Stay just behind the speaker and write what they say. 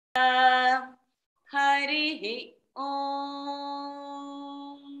Hey,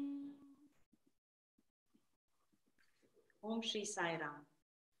 Om Shri Sai Ram.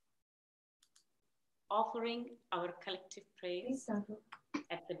 Offering our collective praise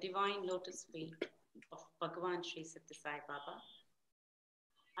at the divine lotus feet of Bhagavan Sri Sathya Sai Baba.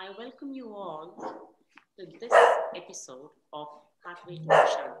 I welcome you all to this episode of Pathway to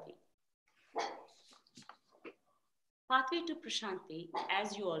Prashanthi. Pathway to Prashanthi,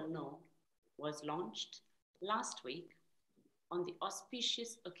 as you all know, was launched last week on the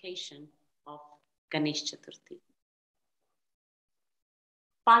auspicious occasion of Ganesh Chaturthi.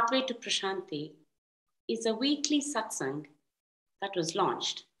 Pathway to Prashanthi is a weekly satsang that was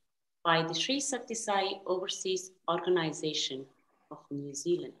launched by the Sri Sathya Sai Overseas Organization of New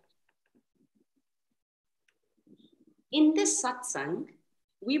Zealand. In this satsang,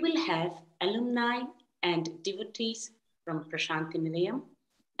 we will have alumni and devotees from Prashanthi Nilayam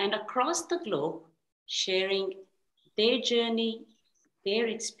and across the globe sharing their journey, their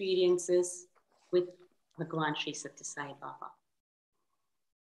experiences with Bhagavan Sri Sathya Sai Baba.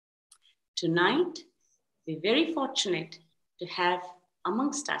 Tonight, we're very fortunate to have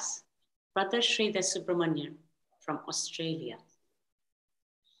amongst us Brother Sridhar Subramonian from Australia.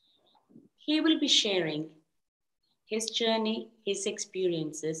 He will be sharing his journey, his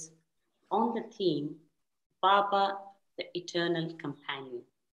experiences on the theme Baba, the Eternal Companion.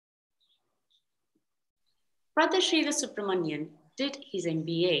 Brother Sridhar Subramonian did his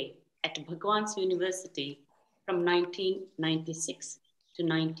MBA at Bhagwan's University from 1996 to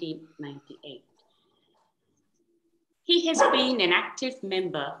 1998. He has been an active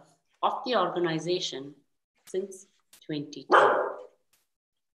member of the organization since 2010.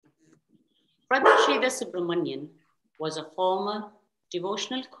 Brother Sridhar Subramonian was a former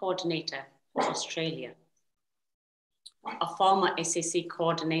devotional coordinator for Australia, a former SSC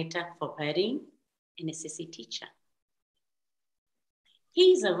coordinator for Bahrain, an SSC teacher.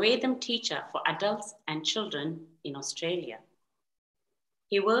 He is a Vedam teacher for adults and children in Australia.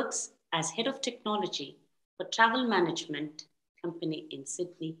 He works as head of technology for travel management company in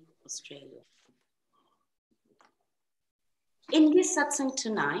Sydney, Australia. In this satsang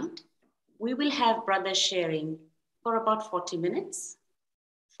tonight, we will have brothers sharing for about 40 minutes,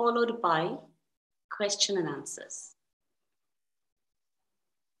 followed by question and answers.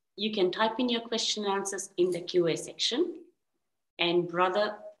 You can type in your question and answers in the QA section, and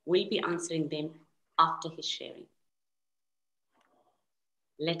brother will be answering them after his sharing.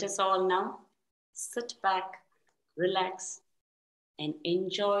 Let us all now sit back, relax, and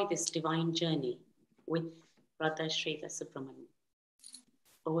enjoy this divine journey with Brother Sridhar Subramonian.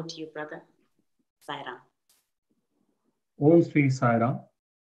 Over to you, brother. Sai Ram. Om Shri Sai Ram,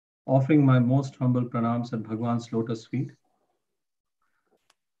 offering my most humble pranams at Bhagwan's lotus feet.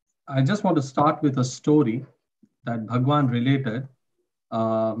 I just want to start with a story that Bhagwan related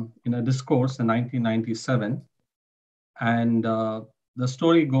in a discourse in 1997. And the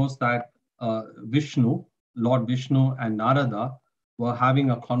story goes that Vishnu, Lord Vishnu and Narada were having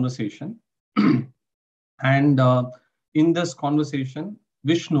a conversation. And in this conversation,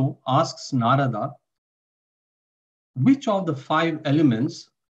 Vishnu asks Narada, which of the 5 elements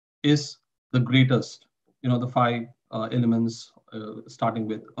is the greatest? You know, the 5 elements starting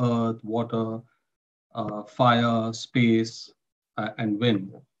with earth, water, fire, space, and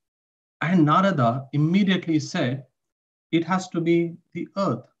wind. And Narada immediately said, it has to be the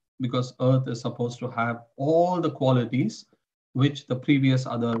earth, because earth is supposed to have all the qualities which the previous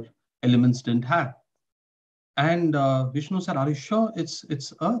other elements didn't have. And Vishnu said, are you sure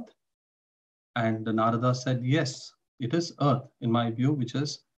it's earth? And Narada said, yes, it is earth, in my view, which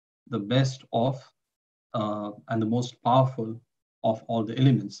is the best of and the most powerful of all the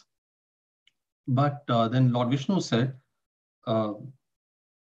elements. But then Lord Vishnu said,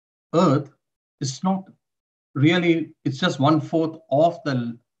 earth is not really, it's just 1/4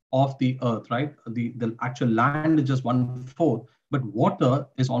 of the earth, right? The actual land is just 1/4, but water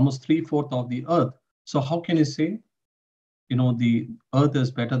is almost 3/4 of the earth. So how can you say, you know, the earth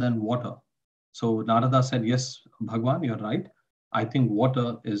is better than water? So Narada said, yes, Bhagwan, you're right. I think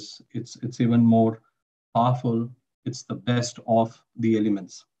water is, it's even more powerful. It's the best of the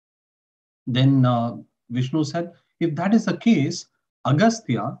elements. Then Vishnu said, if that is the case,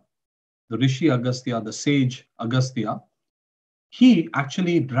 Agastya, the Rishi Agastya, the sage Agastya, he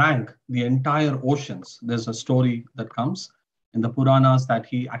actually drank the entire oceans. There's a story that comes in the Puranas that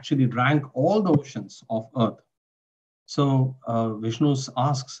he actually drank all the oceans of earth. So Vishnu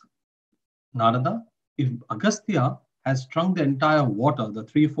asks Narada, if Agastya has drunk the entire water, the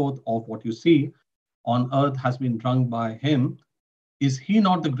 3/4 of what you see on earth has been drunk by him, is he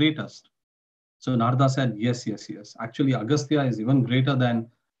not the greatest? So Narada said, yes, yes, yes. Actually, Agastya is even greater than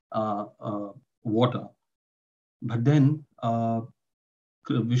water. But then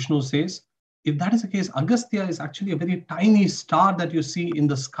Vishnu says, if that is the case, Agastya is actually a very tiny star that you see in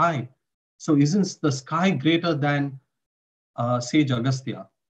the sky. So isn't the sky greater than sage Agastya?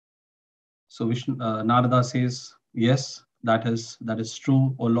 So Narada says, yes, that is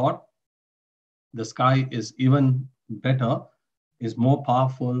true, O Lord. The sky is even better, is more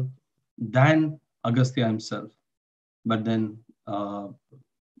powerful than Agastya himself. But then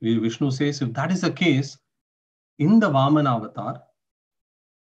Vishnu says, if that is the case, in the Vamana avatar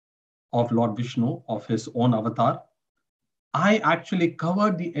of Lord Vishnu, of his own avatar, I actually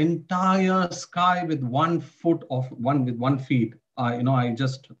covered the entire sky with 1 foot of one with 1 feet. I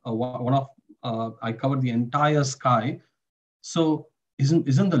just I covered the entire sky. So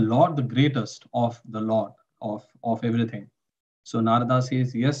isn't the Lord the greatest of the Lord of everything? So Narada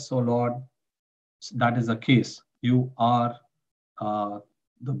says, yes, so Lord, that is the case. You are uh,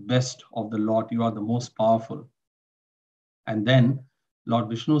 the best of the Lord. You are the most powerful. And then Lord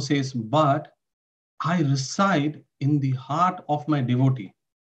Vishnu says, but I reside in the heart of my devotee.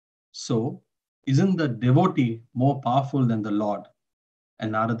 So isn't the devotee more powerful than the Lord?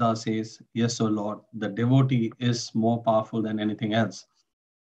 And Narada says, yes, O Lord, the devotee is more powerful than anything else.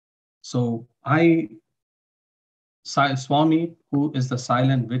 So Swami, who is the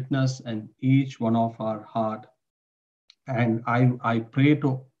silent witness in each one of our heart, and I pray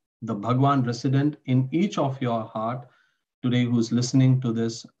to the Bhagwan resident in each of your heart today who's listening to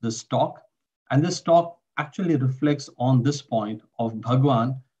this talk. And this talk actually reflects on this point of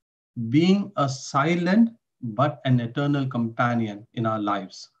Bhagwan being a silent but an eternal companion in our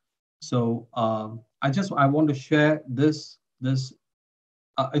lives. So I want to share this.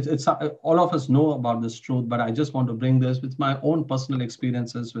 It's all of us know about this truth, but I just want to bring this with my own personal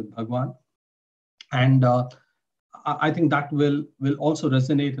experiences with Bhagwan, and I think that will also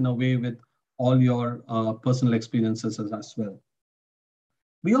resonate in a way with all your personal experiences as well.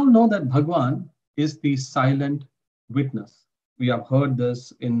 We all know that Bhagwan is the silent witness. We have heard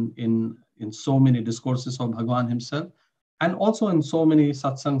this in so many discourses of Bhagwan himself, and also in so many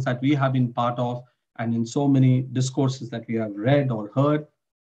satsangs that we have been part of, and in so many discourses that we have read or heard.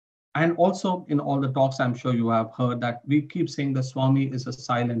 And also in all the talks, I'm sure you have heard that we keep saying the Swami is a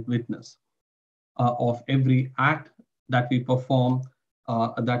silent witness of every act that we perform.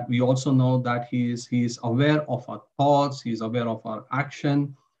 That we also know that he is aware of our thoughts, he is aware of our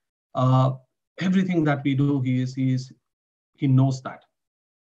action, uh, everything that we do. He knows that.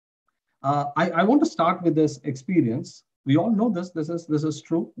 I want to start with this experience. We all know this. This is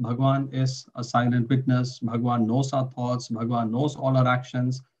true. Bhagwan is a silent witness. Bhagwan knows our thoughts. Bhagwan knows all our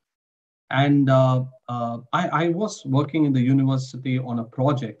actions. And I was working in the university on a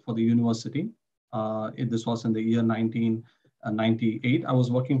project for the university. This was in the year 1998. I was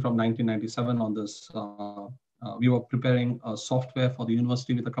working from 1997 on this. We were preparing a software for the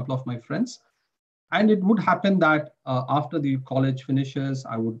university with a couple of my friends. And it would happen that after the college finishes,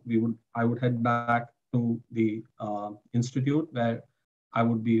 I would head back to the institute where I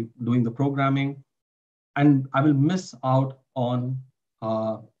would be doing the programming, and I will miss out on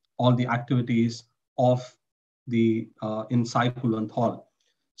uh, all the activities of the in Sai Kulwant Hall.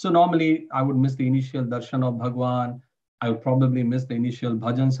 So normally I would miss the initial darshan of Bhagwan. I would probably miss the initial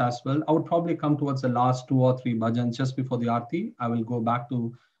bhajans as well. I would probably come towards the last 2 or 3 bhajans just before the arti. I will go back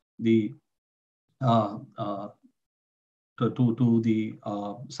to the uh, uh, to the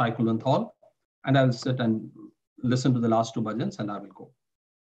Sai Kulwant Hall, and I will sit and listen to the last 2 bhajans, and I will go.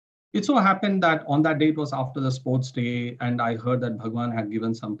 It so happened that on that day, it was after the sports day, and I heard that Bhagwan had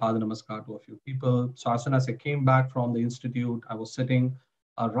given some Pada Namaskar to a few people. So as soon as I came back from the institute, I was sitting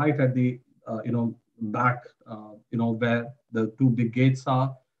right at the back, where the 2 big gates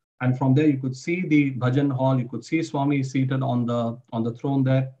are, and from there you could see the bhajan hall. You could see Swami seated on the throne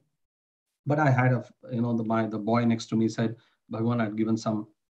there. But I had the boy next to me said Bhagwan had given some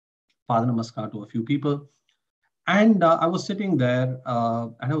Pada Namaskar to a few people. And I was sitting there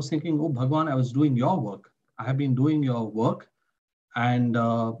and I was thinking, oh, Bhagwan, I was doing your work. I have been doing your work, and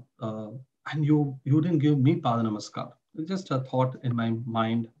you didn't give me Pada Namaskar. It's just a thought in my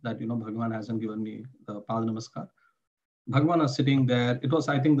mind that, Bhagwan hasn't given me the Pada Namaskar. Bhagwan was sitting there. It was,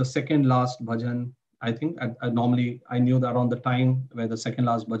 I think, the second last bhajan. I think normally I knew that around the time where the second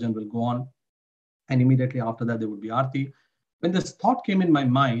last bhajan will go on. And immediately after that, there would be Aarti. When this thought came in my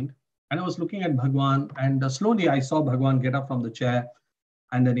mind, and I was looking at Bhagwan, and slowly I saw Bhagwan get up from the chair,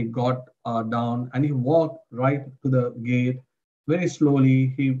 and then he got down, and he walked right to the gate. Very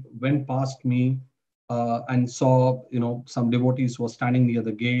slowly, he went past me and saw, some devotees who were standing near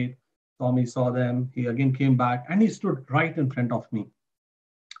the gate. Swami saw them. He again came back and he stood right in front of me.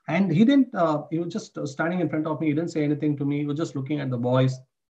 And he didn't, he was just standing in front of me. He didn't say anything to me. He was just looking at the boys.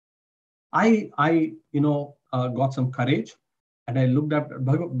 I got some courage and I looked at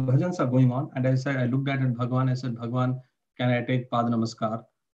bhajans are going on. And I looked at it, Bhagwan. I said, Bhagwan, can I take Pada Namaskar?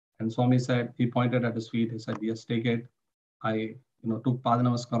 And Swami said, he pointed at his feet. He said, yes, take it. I, took Pada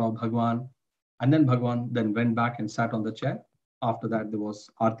Namaskar of Bhagwan. And then Bhagwan then went back and sat on the chair. After that, there was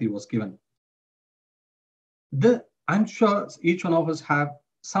Aarti was given. I'm sure each one of us have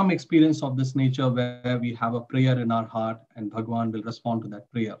some experience of this nature where we have a prayer in our heart and Bhagwan will respond to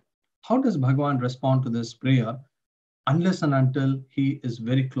that prayer. How does Bhagwan respond to this prayer? Unless and until he is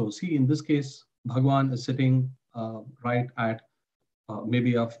very close. In this case, Bhagwan is sitting right at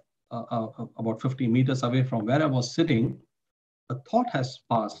maybe about 50 meters away from where I was sitting. A thought has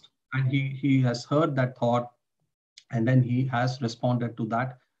passed and he has heard that thought and then he has responded to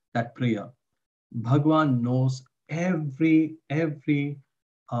that prayer. Bhagwan knows every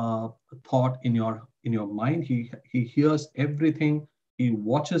thought in your mind. He hears everything. He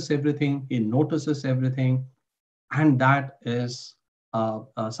watches everything. He notices everything, and that is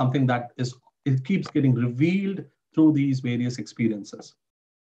something that it keeps getting revealed through these various experiences.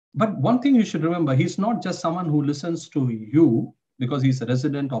 But one thing you should remember: he's not just someone who listens to you because he's a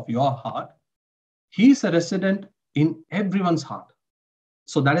resident of your heart. He's a resident in everyone's heart.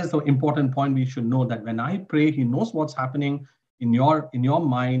 So that is the important point we should know, that when I pray, he knows what's happening in your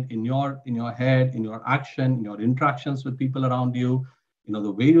mind, in your head, in your action, in your interactions with people around you.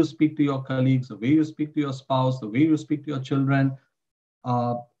 The way you speak to your colleagues, the way you speak to your spouse, the way you speak to your children,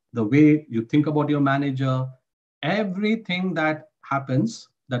 the way you think about your manager, everything that happens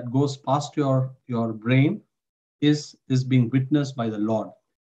that goes past your brain is being witnessed by the Lord.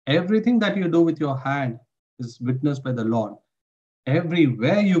 Everything that you do with your hand is witnessed by the Lord.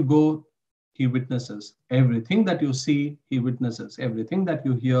 Everywhere you go, he witnesses. Everything that you see, he witnesses. Everything that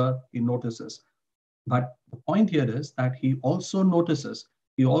you hear, he notices. But the point here is that he also notices,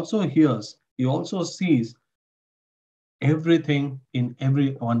 he also hears, he also sees everything in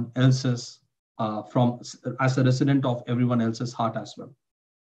everyone else's, as a resident of everyone else's heart as well.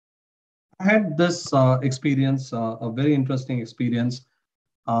 I had this experience, a very interesting experience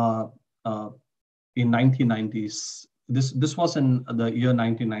uh, in 1990s. This was in the year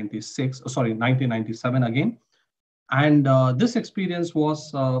 1997 again. And this experience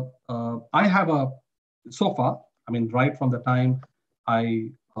was, I have so far, right from the time I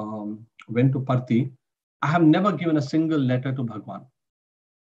went to Parthi, I have never given a single letter to Bhagwan.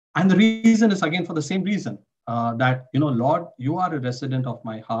 And the reason is again for the same reason, that, Lord, you are a resident of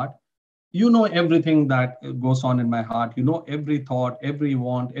my heart. You know everything that goes on in my heart. You know every thought, every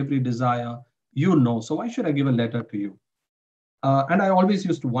want, every desire. So why should I give a letter to you? And I always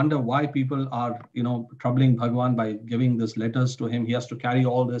used to wonder why people are, troubling Bhagwan by giving these letters to him. He has to carry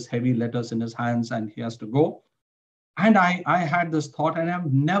all these heavy letters in his hands and he has to go. And I had this thought and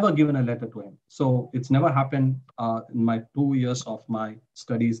I've never given a letter to him. So it's never happened in my 2 years of my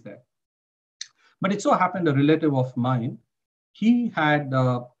studies there. But it so happened a relative of mine, he had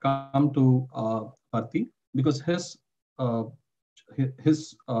come to Parthi because his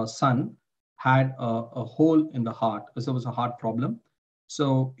son had a hole in the heart. This was a heart problem.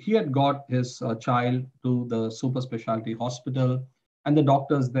 So he had got his child to the super specialty hospital, and the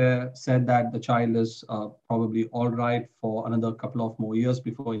doctors there said that the child is probably all right for another couple of more years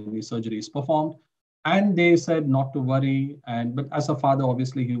before any surgery is performed. And they said not to worry. But as a father,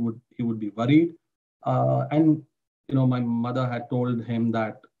 obviously he would be worried. And my mother had told him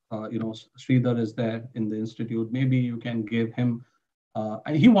that Sridhar is there in the institute. Maybe you can give him.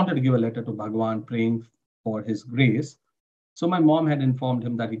 And he wanted to give a letter to Bhagwan praying for his grace. So my mom had informed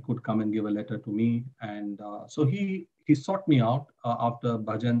him that he could come and give a letter to me. And so he sought me out after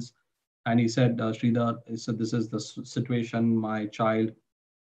bhajans. And he said, Sridhar, he said, this is the situation. My child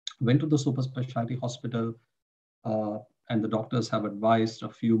went to the super specialty hospital and the doctors have advised a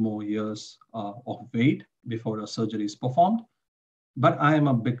few more years of wait before a surgery is performed. But I am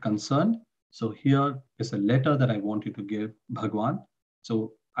a bit concerned. So here is a letter that I want you to give Bhagwan.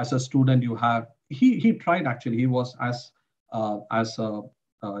 So as a student, he tried actually. He was as a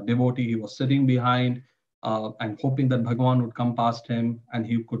devotee, he was sitting behind and hoping that Bhagwan would come past him and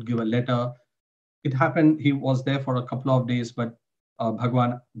he could give a letter. It happened, he was there for a couple of days, but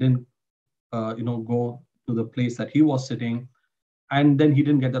Bhagwan didn't, go to the place that he was sitting. And then he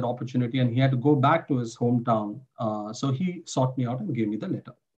didn't get that opportunity and he had to go back to his hometown. So he sought me out and gave me the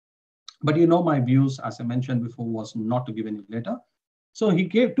letter. But my views, as I mentioned before, was not to give any letter. So he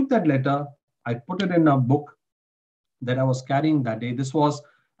took that letter. I put it in a book that I was carrying that day. This was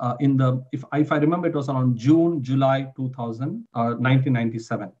if I remember, it was around June, July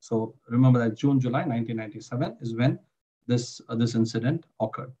 1997. So remember that June, July 1997 is when this incident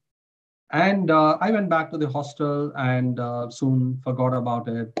occurred. And I went back to the hostel and soon forgot about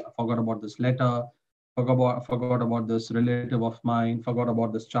it, forgot about this letter, forgot about this relative of mine, forgot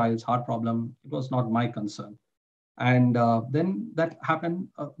about this child's heart problem. It was not my concern. And then that happened,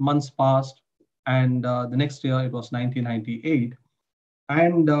 months passed, and the next year, it was 1998.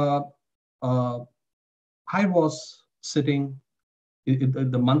 And uh, I was sitting,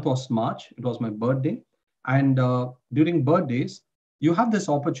 the month was March, it was my birthday. And during birthdays, you have this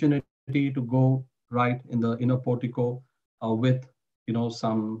opportunity to go right in the inner portico with,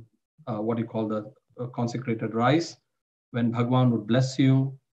 some, what do you call, the consecrated rice, when Bhagwan would bless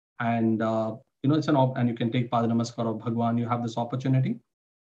you. And, and you can take Pada Namaskar of Bhagwan, you have this opportunity.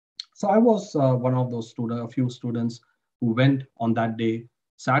 So I was one of those students, a few students who went on that day,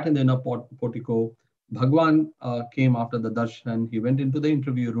 sat in the inner portico. Bhagwan came after the darshan. He went into the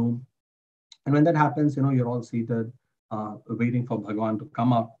interview room. And when that happens, you're all seated, waiting for Bhagwan to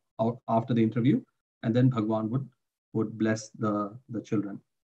come up out after the interview. And then Bhagwan would bless the children.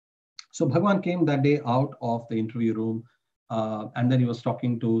 So Bhagwan came that day out of the interview room. And then he was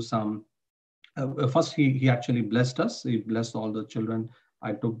talking to some, first he actually blessed us. He blessed all the children.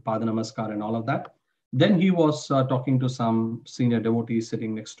 I took Pada Namaskar and all of that. Then he was talking to some senior devotees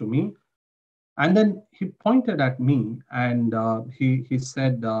sitting next to me. And then he pointed at me and he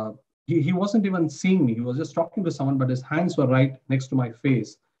said, he wasn't even seeing me. He was just talking to someone, but his hands were right next to my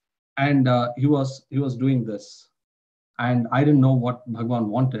face. And he was doing this. And I didn't know what Bhagwan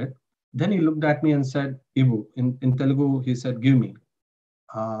wanted. Then he looked at me and said, Ibu, in Telugu, he said, give me.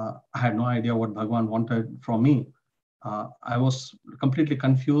 I had no idea what Bhagwan wanted from me. I was completely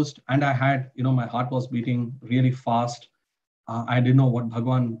confused, and I had, my heart was beating really fast. I didn't know what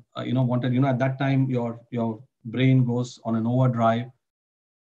Bhagwan, wanted. At that time, your brain goes on an overdrive,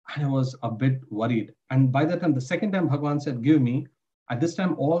 and I was a bit worried. And by that time, the second time Bhagwan said, give me, at this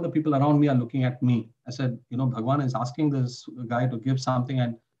time, all the people around me are looking at me. I said, Bhagwan is asking this guy to give something,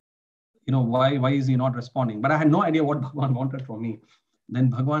 and, why is he not responding? But I had no idea what Bhagwan wanted from me. Then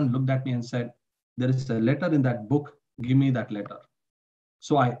Bhagwan looked at me and said, there is a letter in that book. Give me that letter.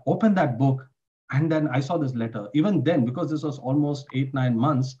 So I opened that book, and then I saw this letter. Even then, because this was almost 8-9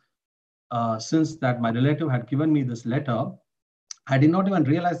 months since that my relative had given me this letter, I did not even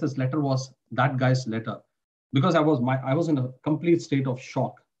realize this letter was that guy's letter, because I was in a complete state of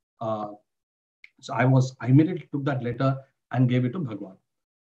shock. So I immediately took that letter and gave it to Bhagwan.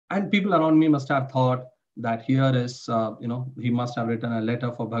 And people around me must have thought that here is, he must have written a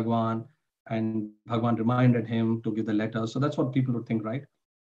letter for Bhagwan, and Bhagwan reminded him to give the letter. So that's what people would think, right?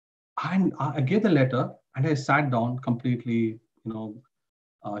 And I gave the letter, and I sat down completely,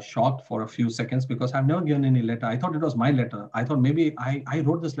 shocked for a few seconds, because I've never given any letter. I thought it was my letter. I thought maybe I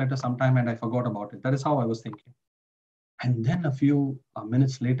wrote this letter sometime and I forgot about it. That is how I was thinking. And then a few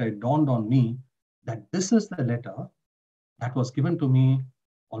minutes later, it dawned on me that this is the letter that was given to me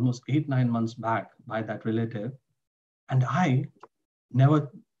almost 8-9 months back by that relative. And I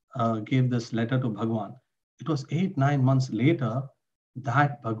never gave this letter to Bhagwan. It was 8-9 months later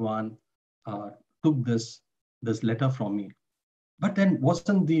that Bhagwan took this letter from me. But then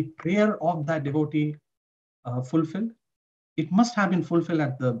wasn't the prayer of that devotee fulfilled? It must have been fulfilled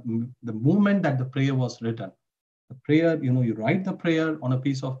at the moment that the prayer was written. The prayer, you write the prayer on a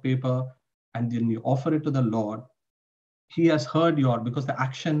piece of paper and then you offer it to the Lord. He has heard because the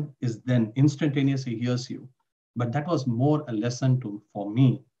action is then instantaneous, he hears you. But that was more a lesson for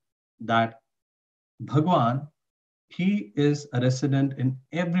me, that Bhagwan, he is a resident in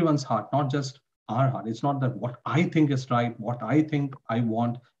everyone's heart, not just our heart. It's not that what I think is right, what I think I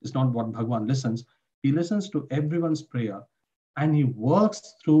want is not what Bhagwan listens. He listens to everyone's prayer, and he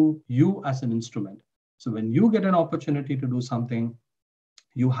works through you as an instrument. So when you get an opportunity to do something,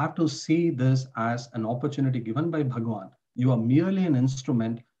 you have to see this as an opportunity given by Bhagwan. You are merely an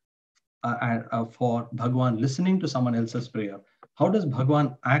instrument for Bhagwan listening to someone else's prayer. How does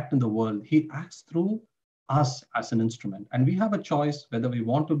Bhagwan act in the world? He acts through us as an instrument. And we have a choice whether we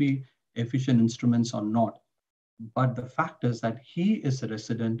want to be efficient instruments or not. But the fact is that he is a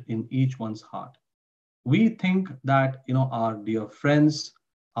resident in each one's heart. We think that, our dear friends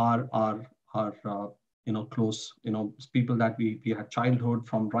are close, people that we had childhood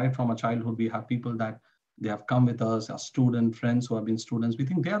right from our childhood. We have people that they have come with us, our student friends who have been students. We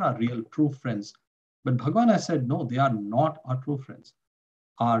think they are our real true friends. But Bhagwan has said, no, they are not our true friends.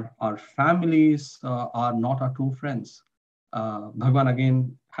 Our families are not our true friends. Bhagwan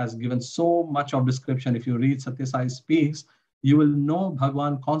again has given so much of description. If you read Satya Sai Speaks, You will know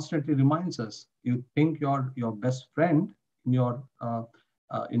Bhagwan constantly reminds us. You think your best friend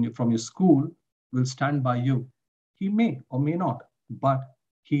in from your school will stand by you. He may or may not, but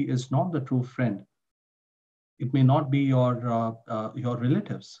he is not the true friend. It may not be your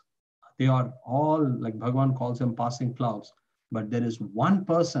relatives. They are all, like Bhagwan calls them, passing clouds. But there is one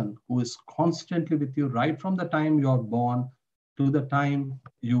person who is constantly with you right from the time you are born to the time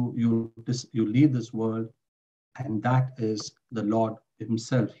you leave this world, and that is the Lord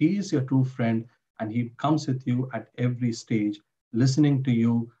Himself. He is your true friend, and He comes with you at every stage, listening to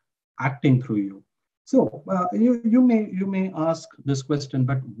you, acting through you. So you may ask this question,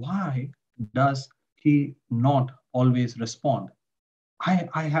 but why does He not always respond?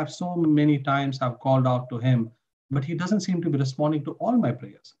 I have so many times I've called out to Him, but He doesn't seem to be responding to all my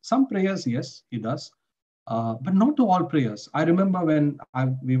prayers. Some prayers, yes, He does, but not to all prayers. I remember when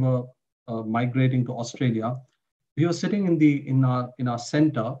we were migrating to Australia. We were sitting in our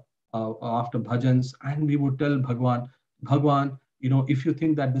center after bhajans, and we would tell Bhagwan, if you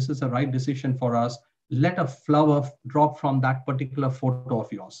think that this is the right decision for us, let a flower drop from that particular photo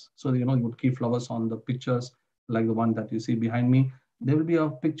of yours. So you would keep flowers on the pictures, like the one that you see behind me. There will be a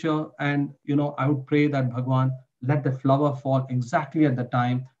picture, and I would pray that Bhagwan, let the flower fall exactly at the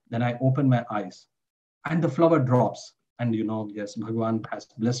time. Then I open my eyes, and the flower drops. And yes, Bhagwan has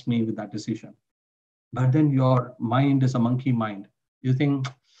blessed me with that decision. But then your mind is a monkey mind. You think,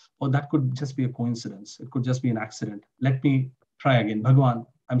 oh, that could just be a coincidence. It could just be an accident. Let me try again. Bhagwan,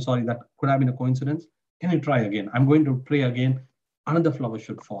 I'm sorry, that could have been a coincidence. Can you try again? I'm going to pray again. Another flower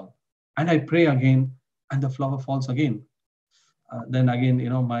should fall. And I pray again, and the flower falls again. Then again,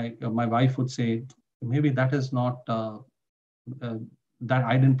 my wife would say, maybe that is not uh, that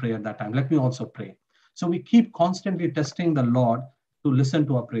I didn't pray at that time. Let me also pray. So we keep constantly testing the Lord to listen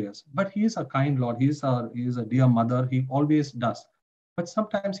to our prayers. But He is a kind Lord. He is a dear mother. He always does. But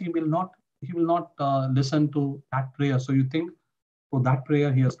sometimes He will not listen to that prayer. So you think, for that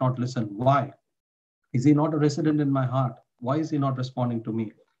prayer He has not listened. Why? Is He not a resident in my heart? Why is He not responding to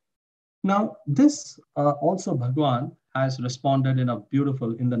me? Now, this also Bhagwan has responded in a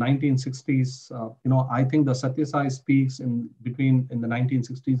beautiful, in the 1960s. I think the Satya Sai speaks in the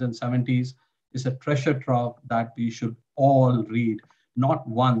 1960s and 70s is a treasure trove that we should all read, not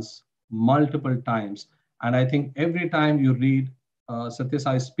once, multiple times. And I think every time you read Satya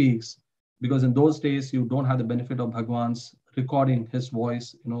Sai speaks, because in those days you don't have the benefit of Bhagwan's recording his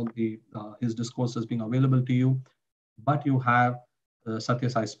voice, his discourses being available to you, but you have Satya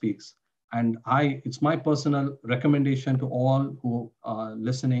Sai speaks. And it's my personal recommendation to all who are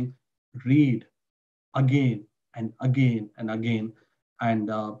listening, read again and again and again, and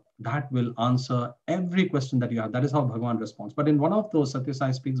that will answer every question that you have. That is how Bhagwan responds. But in one of those Satya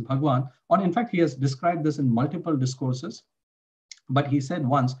Sai speaks, Bhagwan, in fact, he has described this in multiple discourses, but he said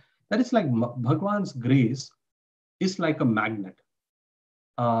once that it's like Bhagwan's grace is like a magnet.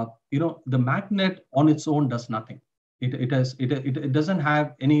 The magnet on its own does nothing. It doesn't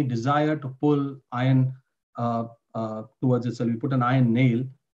have any desire to pull iron towards itself. You put an iron nail,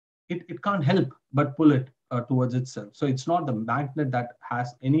 it can't help but pull it towards itself. So it's not the magnet that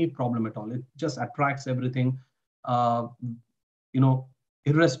has any problem at all. It just attracts everything, uh,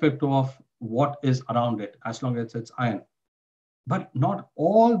 irrespective of what is around it, as long as it's iron. But not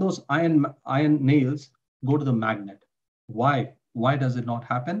all those iron nails go to the magnet. Why? Why does it not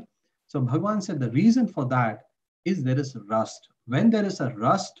happen? So Bhagwan said the reason for that is there is rust. When there is a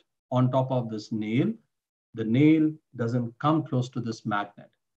rust on top of this nail, the nail doesn't come close to this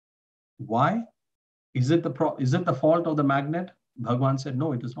magnet. Why? Is it the fault of the magnet? Bhagwan said,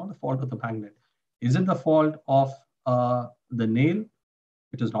 no, it is not the fault of the magnet. Is it the fault of the nail?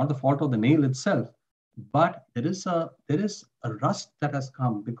 It is not the fault of the nail itself, but there is a rust that has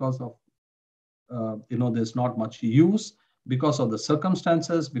come because of there's not much use, because of the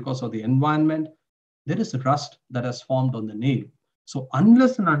circumstances, because of the environment. There is rust that has formed on the nail. So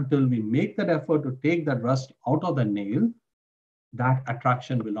unless and until we make that effort to take that rust out of the nail, that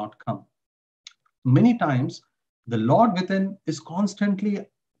attraction will not come. Many times, the Lord within is constantly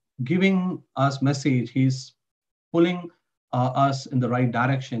giving us message. He's pulling us in the right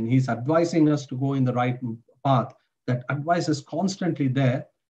direction. He's advising us to go in the right path. That advice is constantly there,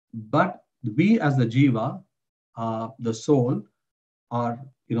 but we as the jiva, the soul, or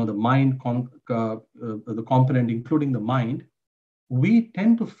the mind, the component, including the mind, we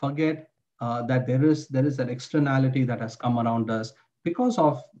tend to forget that there is an externality that has come around us because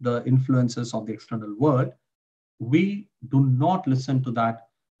of the influences of the external world. We do not listen to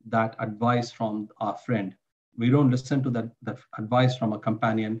that advice from our friend. We don't listen to that advice from a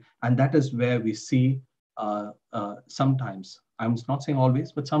companion, and that is where we see sometimes, I'm not saying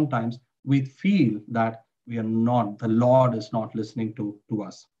always, but sometimes we feel that the Lord is not listening to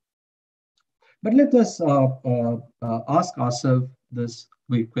us. But let us ask ourselves this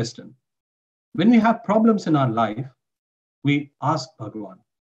big question. When we have problems in our life, we ask Bhagwan.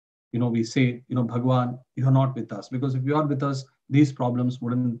 We say, Bhagwan, you're not with us, because if you are with us, these problems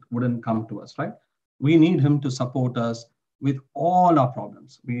wouldn't come to us, right? We need him to support us with all our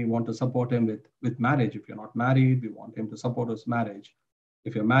problems. We want to support him with marriage. If you're not married, we want him to support us marriage.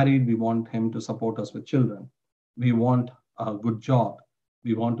 If you're married, we want him to support us with children. We want a good job.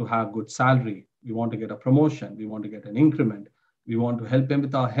 We want to have good salary. We want to get a promotion. We want to get an increment. We want to help him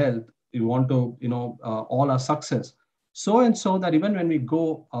with our health. We want to, all our success. So and so that even when we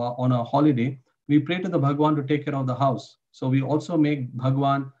go on a holiday, we pray to the Bhagwan to take care of the house. So we also make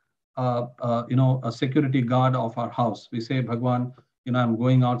Bhagwan, a security guard of our house. We say, Bhagwan, I'm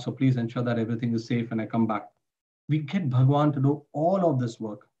going out, so please ensure that everything is safe and I come back. We get Bhagwan to do all of this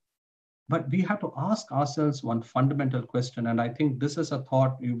work. But we have to ask ourselves one fundamental question, and I think this is a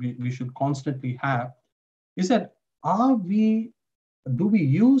thought we should constantly have, is that do we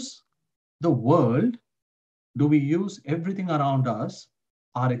use the world, do we use everything around us,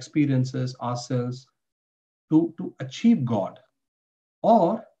 our experiences, ourselves, to achieve God?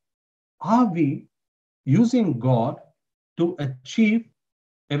 Or are we using God to achieve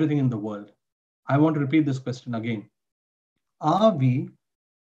everything in the world? I want to repeat this question again. Are we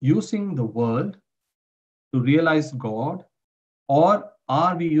using the world to realize God, or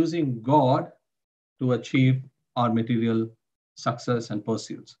are we using God to achieve our material success and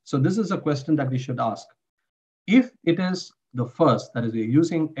pursuits? So this is a question that we should ask. If it is the first, that is, we're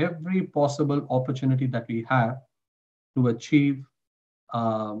using every possible opportunity that we have to achieve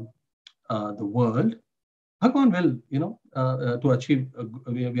the world, Bhagwan will, to achieve.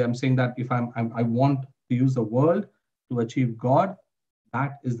 I'm saying that if I want to use the world to achieve God,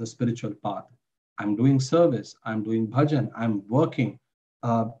 that is the spiritual path. I'm doing service. I'm doing bhajan. I'm working.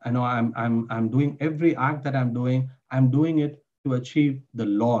 I'm doing every act that I'm doing. I'm doing it to achieve the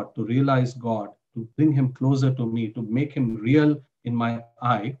Lord, to realize God, to bring him closer to me, to make him real in my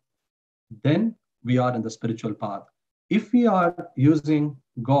eye. Then we are in the spiritual path. If we are using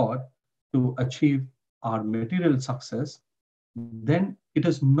God to achieve our material success, then it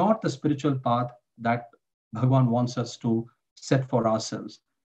is not the spiritual path that Bhagwan wants us to set for ourselves.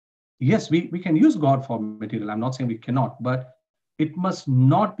 Yes, we can use God for material. I'm not saying we cannot, but it must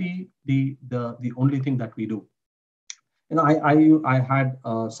not be the only thing that we do. I had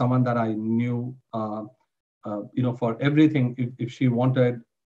someone that I knew, for everything, if she wanted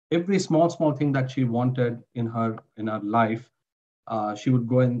every small thing that she wanted in her life, she would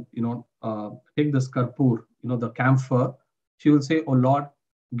go and take this karpur, the camphor. She will say, "Oh Lord,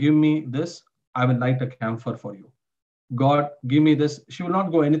 give me this. I will light a camphor for you. God, give me this." She will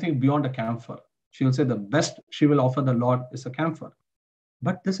not go anything beyond a camphor. She will say the best she will offer the Lord is a camphor.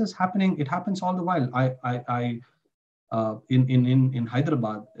 But this is happening. It happens all the while. In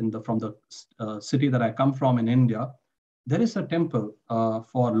Hyderabad, from the city that I come from in India, there is a temple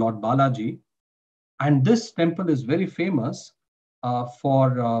for Lord Balaji, and this temple is very famous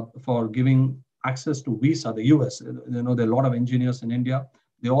for giving access to visa. The US, there are a lot of engineers in India.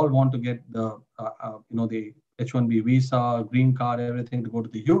 They all want to get the H-1B visa, green card, everything to go to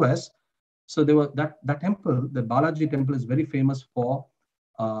the US. So there was that temple, the Balaji temple, is very famous for.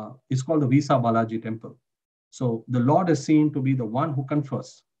 It's called the Visa Balaji temple. So the Lord is seen to be the one who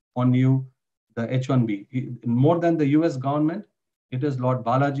confers on you the H-1B. More than the US government, it is Lord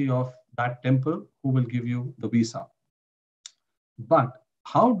Balaji of that temple who will give you the visa. But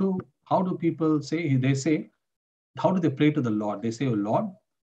how do people say? They say, how do they pray to the Lord? They say, "Oh Lord,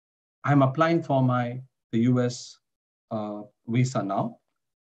 I'm applying for the US visa now.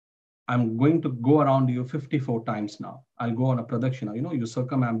 I'm going to go around you 54 times now. I'll go on a pradakshina. You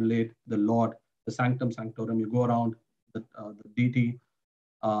circumambulate the Lord, the sanctum sanctorum. You go around the deity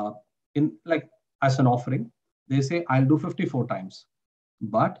in like as an offering." They say, "I'll do 54 times.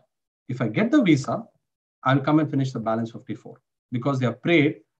 But if I get the visa, I'll come and finish the balance 54." Because they have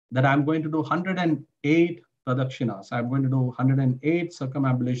prayed that I'm going to do 108 pradakshinas. I'm going to do 108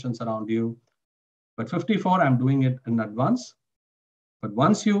 circumambulations around you. But 54, I'm doing it in advance. But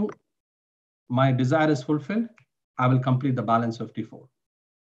once my desire is fulfilled, I will complete the balance 54.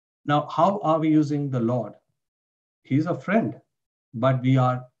 Now, how are we using the Lord? He's a friend, but we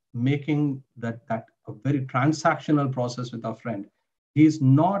are making that a very transactional process with our friend. He's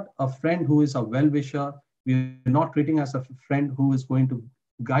not a friend who is a well-wisher. We're not treating as a friend who is going to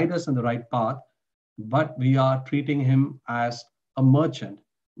guide us in the right path, but we are treating him as a merchant.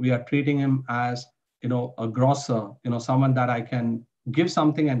 We are treating him as a grocer, someone that I can give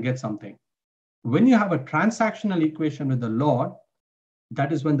something and get something. When you have a transactional equation with the Lord,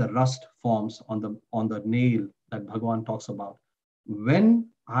 that is when the rust forms on the nail that Bhagavan talks about. When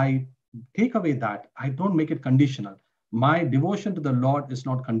I take away that, I don't make it conditional. My devotion to the Lord is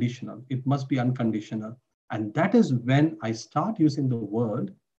not conditional. It must be unconditional. And that is when I start using the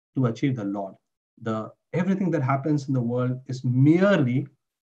world to achieve the Lord. Everything that happens in the world is merely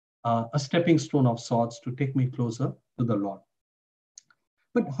a stepping stone of sorts to take me closer to the Lord.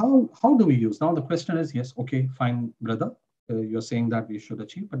 But how do we use? Now the question is, yes, okay, fine, brother. You're saying that we should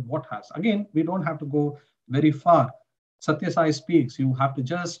achieve, but what has? Again, we don't have to go very far. Satya Sai speaks. You have to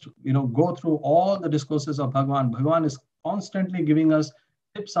just go through all the discourses of Bhagavan. Bhagavan is constantly giving us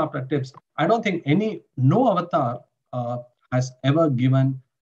tips after tips. I don't think no avatar has ever given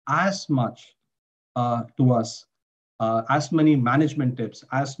as much to us, as many management tips,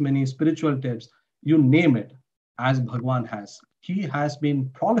 as many spiritual tips, you name it, as Bhagwan has. He has been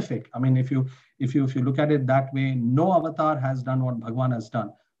prolific. I mean, if you look at it that way, no avatar has done what Bhagwan has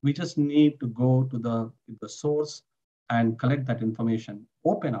done. We just need to go to the source and collect that information.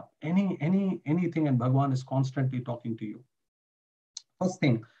 Open up anything, and Bhagwan is constantly talking to you. First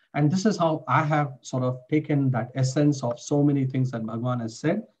thing, and this is how I have sort of taken that essence of so many things that Bhagwan has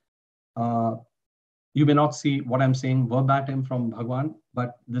said. You may not see what I'm saying verbatim from Bhagwan,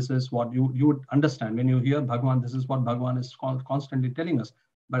 but this is what you would understand. When you hear Bhagwan, this is what Bhagwan is constantly telling us.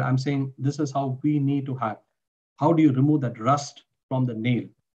 But I'm saying this is how we need to have. How do you remove that rust from the nail?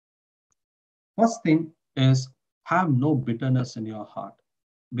 First thing is have no bitterness in your heart,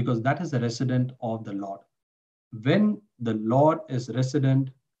 because that is a resident of the Lord. When the Lord is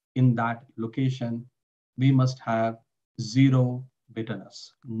resident in that location, we must have zero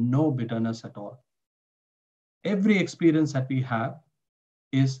bitterness, no bitterness at all. Every experience that we have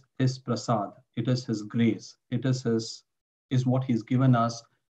is his prasad. It is his grace. It is what he's given us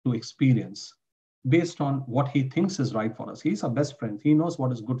to experience based on what he thinks is right for us. He's our best friend. He knows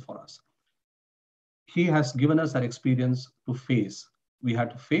what is good for us. He has given us that experience to face. We had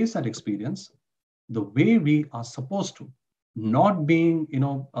to face that experience the way we are supposed to, not being,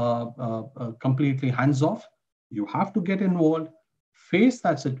 completely hands off. You have to get involved, face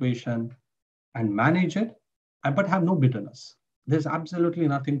that situation, and manage it, but have no bitterness. There's absolutely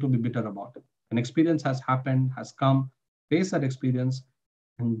nothing to be bitter about it. An experience has happened, has come, face that experience,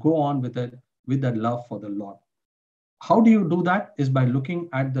 and go on with it with that love for the Lord. How do you do that? Is by looking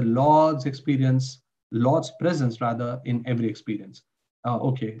at the Lord's experience, Lord's presence rather, in every experience.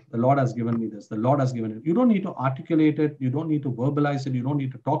 Okay, the Lord has given me this, the Lord has given it. You don't need to articulate it, you don't need to verbalize it, you don't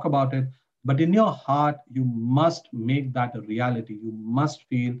need to talk about it, but in your heart, you must make that a reality. You must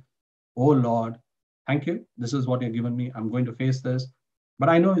feel, oh Lord, thank you. This is what you've given me. I'm going to face this. But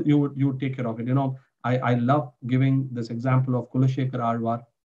I know you would take care of it. I love giving this example of Kulashekar Alvar.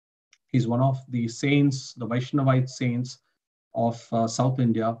 He's one of the saints, the Vaishnavite saints of South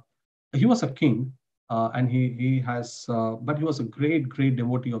India. He was a king, and but he was a great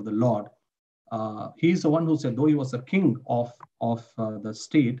devotee of the Lord. He's the one who said, though he was a king of the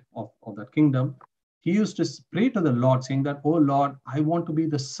state of that kingdom, he used to pray to the Lord, saying that, oh Lord, I want to be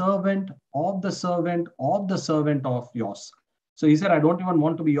the servant of the servant of the servant of yours. So he said, I don't even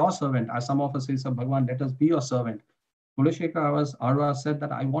want to be your servant. As some of us say, so Bhagavan, let us be your servant. Kulashekar Arwa said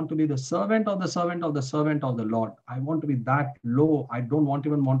that I want to be the servant of the servant of the servant of the Lord. I want to be that low. I don't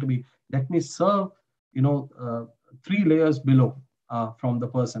even want to be, let me serve, 3 layers below from the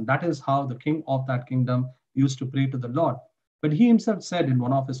person. That is how the king of that kingdom used to pray to the Lord. But he himself said in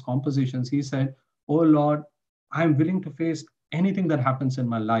one of his compositions, he said, oh Lord, I'm willing to face anything that happens in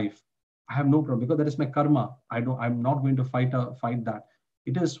my life. I have no problem, because that is my karma. I'm not going to fight that.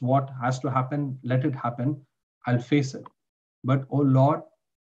 It is what has to happen. Let it happen. I'll face it. But oh Lord,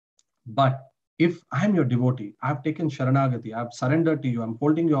 but if I'm your devotee, I've taken Sharanagati, I've surrendered to you, I'm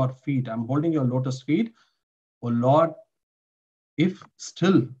holding your feet, I'm holding your lotus feet. Oh Lord, if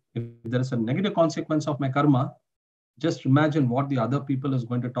there is a negative consequence of my karma, just imagine what the other people is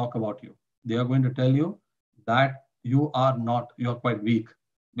going to talk about you. They are going to tell you that you're quite weak,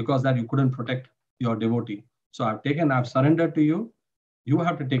 because that you couldn't protect your devotee. So I've surrendered to you. You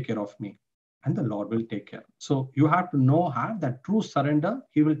have to take care of me, and the Lord will take care. So you have to have that true surrender.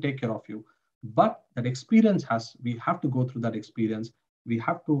 He will take care of you. But that experience we have to go through that experience. We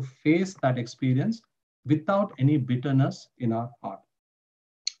have to face that experience without any bitterness in our heart.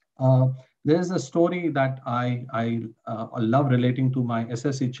 There's a story that I love relating to my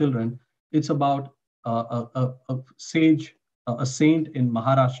SSC children. It's about a sage, a saint in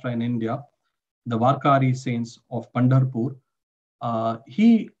Maharashtra in India, the Varkari saints of Pandharpur.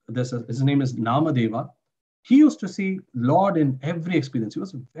 He his name is Namadeva. He used to see Lord in every experience. He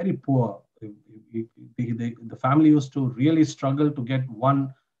was very poor. The family used to really struggle to get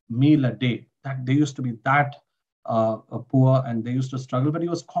one meal a day. That they used to be that poor, and they used to struggle. But he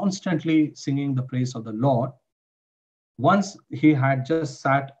was constantly singing the praise of the Lord. Once he had just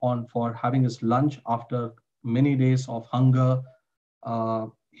sat on for having his lunch after many days of hunger.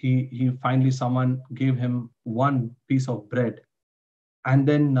 He finally, someone gave him one piece of bread, and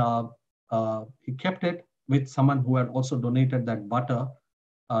then he kept it with someone who had also donated that butter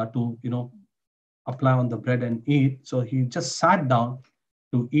to apply on the bread and eat. So he just sat down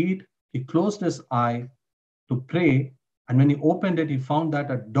to eat. He closed his eye to pray, and when he opened it, he found that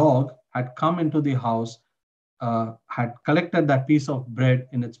a dog had come into the house, had collected that piece of bread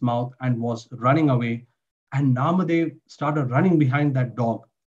in its mouth and was running away. And Namadev started running behind that dog.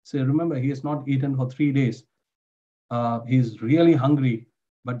 So remember, he has not eaten for 3 days. He's really hungry,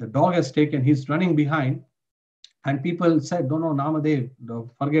 but the dog has taken, he's running behind. And people said, no, no, Namadev,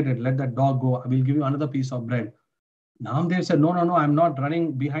 forget it, let that dog go. I will give you another piece of bread. Namadev said, no, no, no, I'm not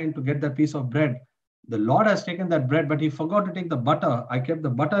running behind to get that piece of bread. The Lord has taken that bread, but he forgot to take the butter. I kept the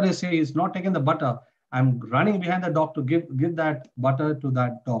butter, they say, he's not taking the butter. I'm running behind the dog to give that butter to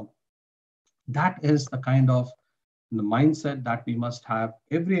that dog. That is the kind of the mindset that we must have.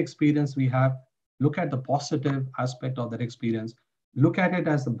 Every experience we have, look at the positive aspect of that experience. Look at it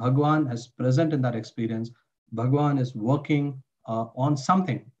as the Bhagwan is present in that experience. Bhagwan is working on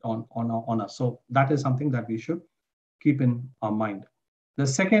something on us. So that is something that we should keep in our mind. The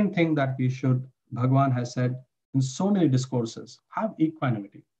second thing that we should, Bhagwan has said in so many discourses, have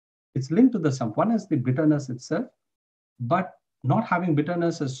equanimity. It's linked to the sum. One is the bitterness itself, but not having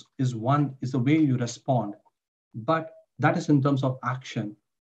bitterness is the way you respond. But that is in terms of action,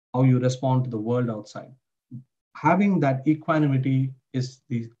 how you respond to the world outside. Having that equanimity is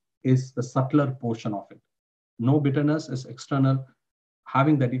the subtler portion of it. No bitterness is external.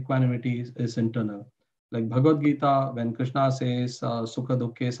 Having that equanimity is internal. Like Bhagavad Gita, when Krishna says, Sukha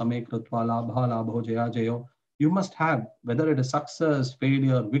Dukkhe Same Krutva Labha Labho Jaya Jayo, you must have, whether it is success,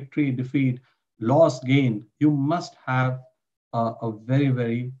 failure, victory, defeat, loss, gain, you must have a very,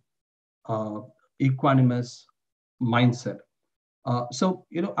 very equanimous mindset. So,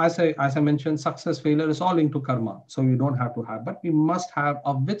 as I mentioned, success, failure is all into karma. So you don't have to have, but we must have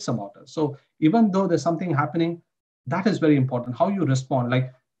our wits about us. So even though there's something happening, that is very important. How you respond,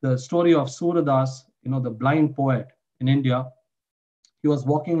 like the story of Sridhar, the blind poet in India. He was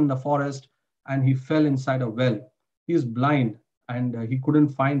walking in the forest and he fell inside a well. He is blind and he couldn't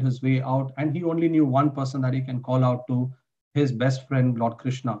find his way out. And he only knew one person that he can call out to, his best friend, Lord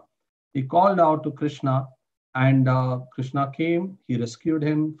Krishna. He called out to Krishna, and Krishna came. He rescued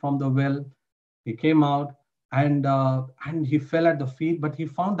him from the well. He came out and he fell at the feet, but he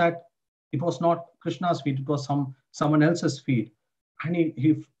found that it was not Krishna's feet. It was someone else's feet. And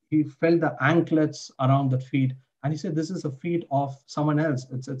he felt the anklets around the feet. And he said, this is the feet of someone else.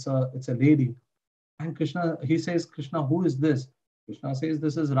 It's a lady. And Krishna, he says, Krishna, who is this? Krishna says,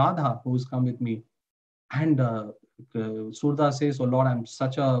 this is Radha who's come with me. And Sridhar says, oh Lord, I'm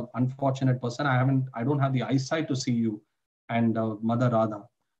such an unfortunate person. I don't have the eyesight to see you and Mother Radha.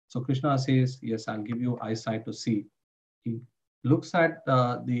 So Krishna says, yes, I'll give you eyesight to see. He looks at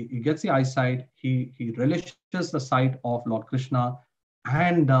he gets the eyesight. He relishes the sight of Lord Krishna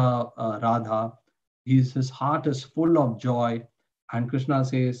and Radha. His heart is full of joy. And Krishna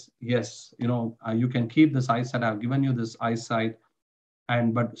says, yes, you can keep this eyesight. I've given you this eyesight.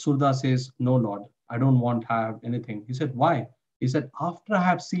 But Sridhar says, no, Lord, I don't want to have anything. He said, why? He said, after I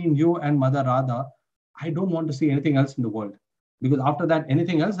have seen you and Mother Radha, I don't want to see anything else in the world. Because after that,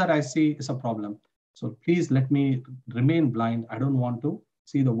 anything else that I see is a problem. So please let me remain blind. I don't want to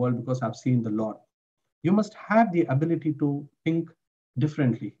see the world because I've seen the Lord. You must have the ability to think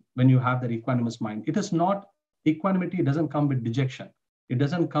differently when you have that equanimous mind. It is not, equanimity doesn't come with dejection. It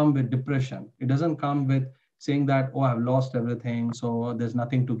doesn't come with depression. It doesn't come with saying that, oh, I've lost everything, so there's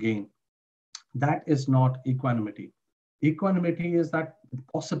nothing to gain. That is not equanimity. Equanimity is that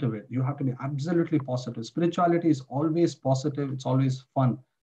positive. You have to be absolutely positive. Spirituality is always positive. It's always fun.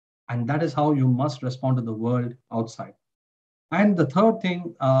 And that is how you must respond to the world outside. And the third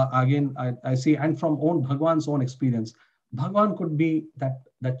thing, again, I see, and from Bhagwan's own experience, Bhagwan could be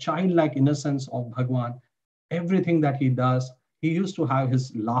that childlike innocence of Bhagwan. Everything that he does, he used to have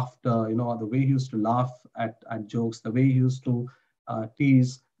his laughter, the way he used to laugh at jokes, the way he used to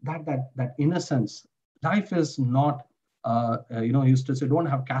tease, that innocence. Life is not, he used to say, don't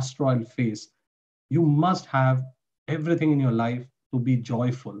have castor oil face. You must have everything in your life to be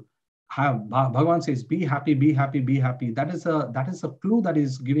joyful. Bhagavan says, be happy, be happy, be happy. That is a clue that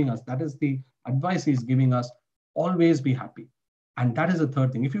he's giving us. That is the advice he's giving us. Always be happy. And that is the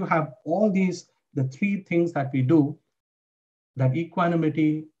third thing. If you have all these, the three things that we do, that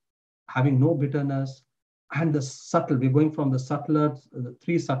equanimity, having no bitterness, and the subtle, we're going from the subtler, the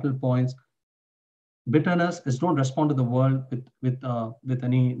three subtle points. Bitterness is don't respond to the world with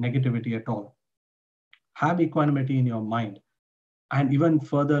any negativity at all. Have equanimity in your mind. And even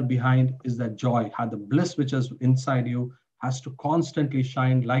further behind is that joy, how the bliss which is inside you has to constantly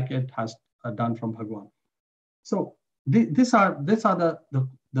shine like it has done from Bhagwan. So these are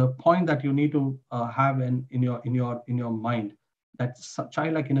the point that you need to have in your mind, that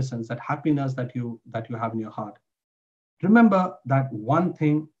childlike innocence, that happiness that you have in your heart. Remember that one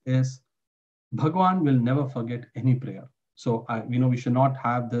thing is, Bhagwan will never forget any prayer. So we should not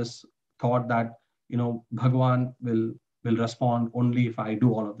have this thought that Bhagwan will respond only if I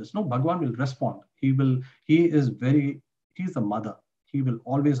do all of this. No, Bhagwan will respond. He's the mother. He will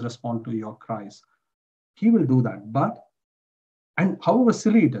always respond to your cries. He will do that. And however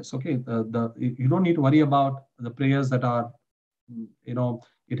silly it is, okay, you don't need to worry about the prayers that are,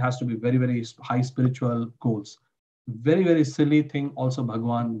 it has to be very, very high spiritual goals. Very, very silly thing also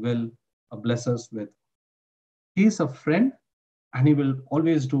Bhagwan will bless us with. He is a friend, and he will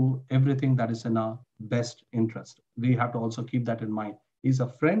always do everything that is in our best interest. We have to also keep that in mind. He's a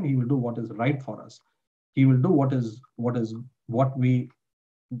friend. He will do what is right for us. He will do what is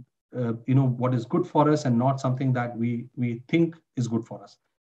good for us, and not something that we think is good for us.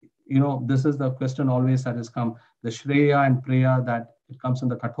 This is the question always that has come, the Shreya and Preya, that it comes in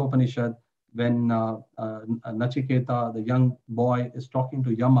the Kathopanishad, when Nachiketa, the young boy, is talking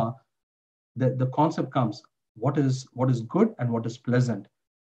to Yama. The concept comes, what is good and what is pleasant.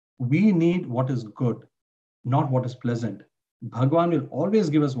 We need what is good, not what is pleasant. Bhagwan will always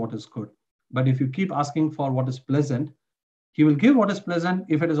give us what is good. But if you keep asking for what is pleasant, he will give what is pleasant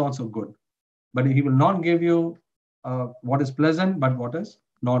if it is also good. But he will not give you what is pleasant, but what is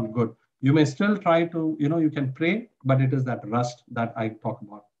not good. You may still try to, you can pray, but it is that rust that I talk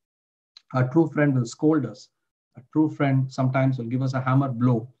about. A true friend will scold us. A true friend sometimes will give us a hammer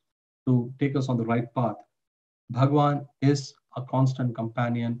blow to take us on the right path. Bhagwan is a constant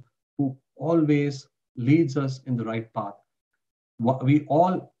companion who always leads us in the right path.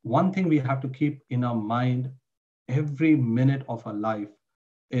 One thing we have to keep in our mind every minute of our life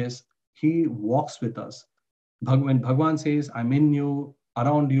is, he walks with us. When Bhagwan says, I'm in you,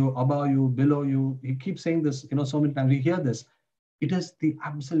 around you, above you, below you, he keeps saying this, so many times we hear this. It is the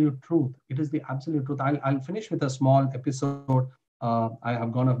absolute truth. It is the absolute truth. I'll finish with a small episode. I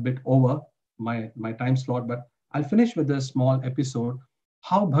have gone a bit over my time slot, but I'll finish with this small episode,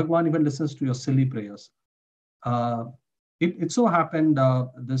 how Bhagwan even listens to your silly prayers. It so happened,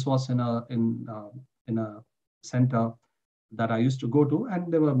 this was in a center that I used to go to,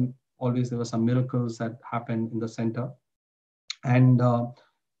 and there were some miracles that happened in the center. And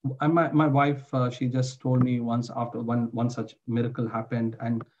my wife, she just told me once, after one such miracle happened,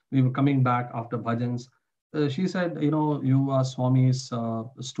 and we were coming back after bhajans. She said, you are Swami's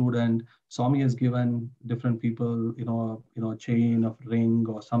student. Swami has given different people, a chain of ring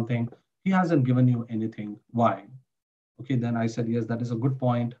or something. He hasn't given you anything. Why? Okay, then I said, yes, that is a good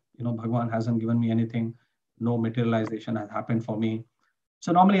point. Bhagwan hasn't given me anything. No materialization has happened for me.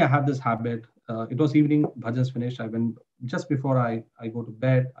 So normally I have this habit. It was evening, bhajans finished. I went just before I go to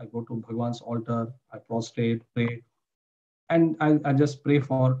bed. I go to Bhagwan's altar. I prostrate, pray, and I just pray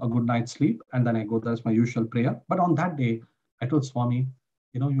for a good night's sleep. And then I go. That's my usual prayer. But on that day, I told Swami,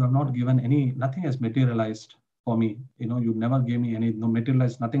 you have not given nothing has materialized for me. You never gave me no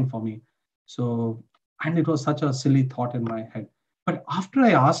materialized nothing for me. So, and it was such a silly thought in my head. But after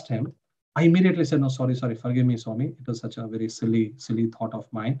I asked him, I immediately said, no, sorry, forgive me, Swami. It was such a very silly thought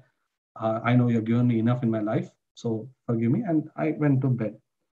of mine. I know you've given me enough in my life, so forgive me. And I went to bed.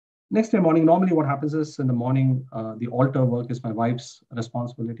 Next day morning, normally what happens is, in the morning, the altar work is my wife's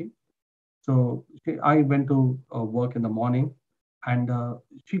responsibility. So I went to work in the morning, and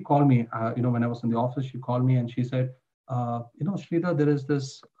she called me, when I was in the office, she called me and she said, Sridhar, there is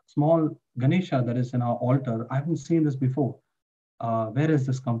this small Ganesha that is in our altar. I haven't seen this before. Where has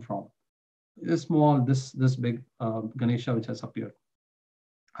this come from? This small, this big Ganesha which has appeared.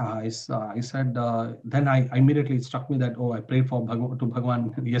 I said, then I immediately, it struck me that, I prayed to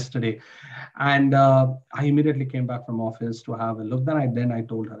Bhagwan yesterday. And I immediately came back from office to have a look. Then I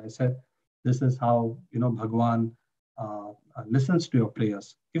told her, I said, this is how, Bhagwan listens to your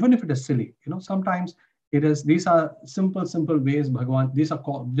prayers, even if it is silly. Sometimes these are simple ways Bhagwan, these are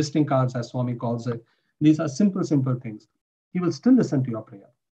called visiting cards, as Swami calls it. These are simple things. He will still listen to your prayer.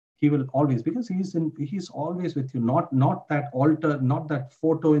 he will always, because he's always with you, not that altar, not that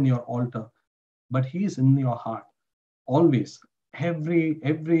photo in your altar, but he's in your heart always.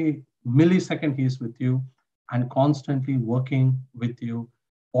 Every millisecond he is with you and constantly working with you.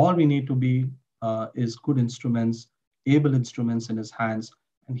 All we need to be is good instruments, able instruments in his hands,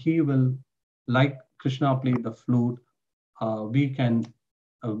 and he will, like Krishna played the flute, we can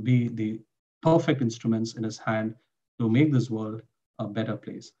be the perfect instruments in his hand to make this world a better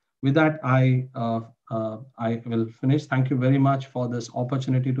place. With that, I will finish. Thank you very much for this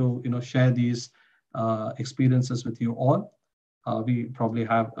opportunity to share these experiences with you all. We probably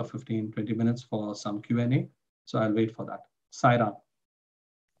have a 15-20 minutes for some Q&A, so I'll wait for that. Sairam.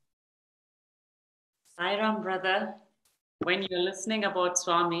 Sairam, brother. When you're listening about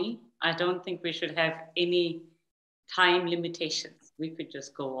Swami, I don't think we should have any time limitations. We could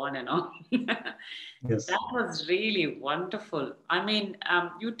just go on and on. Yes. That was really wonderful. I mean,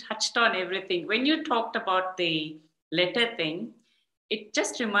 you touched on everything. When you talked about the letter thing, it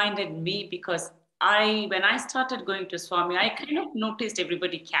just reminded me, because when I started going to Swami, I kind of noticed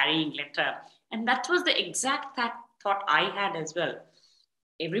everybody carrying letter. And that was the exact thought I had as well.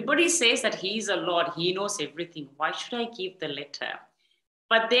 Everybody says that he's a Lord, he knows everything. Why should I give the letter?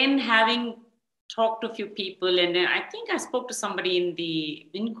 But then, having talked to a few people, and then I think I spoke to somebody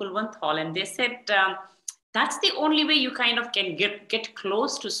in Kulwant Hall, and they said that's the only way you kind of can get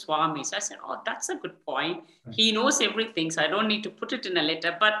close to Swami. So I said, oh, that's a good point. Right. He knows everything, so I don't need to put it in a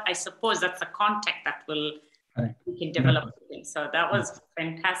letter. But I suppose that's a contact that we can develop. Yeah. So that was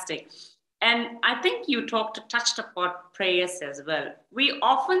fantastic. And I think you touched upon prayers as well. We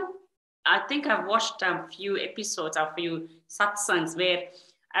often, I think I've watched a few episodes, a few satsangs where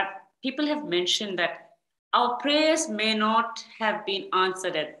people have mentioned that our prayers may not have been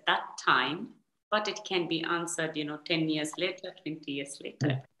answered at that time, but it can be answered, 10 years later, 20 years later.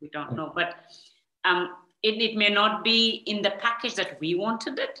 Yeah. We don't know. But it may not be in the package that we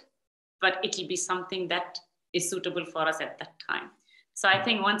wanted it, but it'll be something that is suitable for us at that time. So I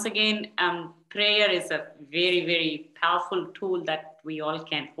think, once again, prayer is a very, very powerful tool that we all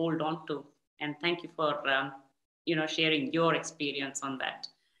can hold on to. And thank you for, sharing your experience on that.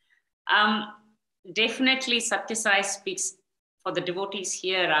 Definitely, Satya Sai Speaks, for the devotees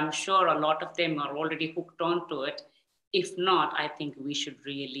here, I'm sure a lot of them are already hooked on to it. If not, I think we should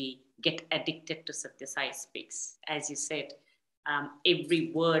really get addicted to Satya Sai Speaks. As you said,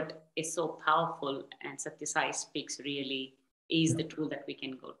 every word is so powerful, and Satya Sai Speaks really is the tool that we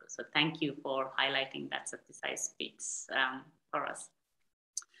can go to. So thank you for highlighting that Satya Sai Speaks for us.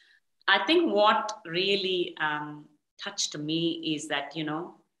 I think what really touched me is that,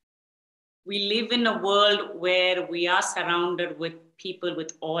 we live in a world where we are surrounded with people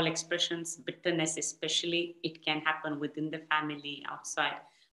with all expressions, bitterness especially. It can happen within the family, outside.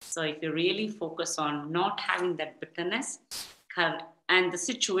 So if you really focus on not having that bitterness and the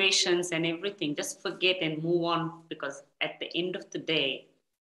situations and everything, just forget and move on, because at the end of the day,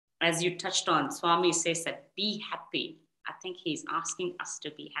 as you touched on, Swami says that be happy. I think he's asking us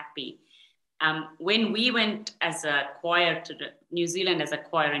to be happy. When we went as a choir to New Zealand as a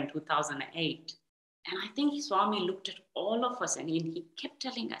choir in 2008, and I think Swami looked at all of us and he kept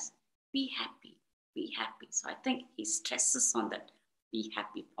telling us, be happy, be happy. So I think he stresses on that be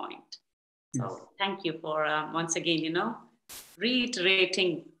happy point. So yes. Thank you for, once again,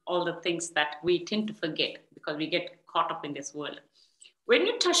 reiterating all the things that we tend to forget because we get caught up in this world. When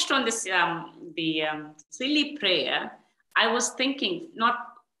you touched on this, the silly prayer, I was thinking, not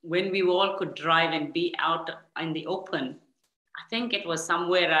when we all could drive and be out in the open. I think it was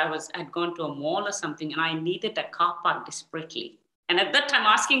somewhere I'd gone to a mall or something, and I needed a car park desperately. And at that time,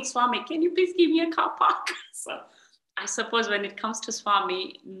 asking Swami, can you please give me a car park? So I suppose when it comes to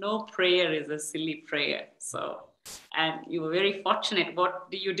Swami, no prayer is a silly prayer. So, and you were very fortunate. What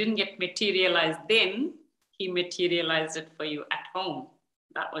you didn't get materialized then, he materialized it for you at home.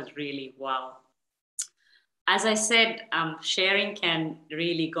 That was really wow. As I said, sharing can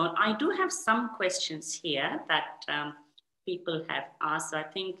really go on. I do have some questions here that people have asked. So I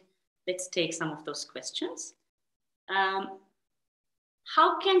think let's take some of those questions.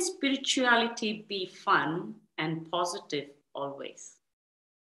 How can spirituality be fun and positive always?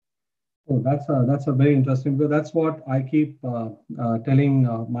 Oh, that's a very interesting, because that's what I keep telling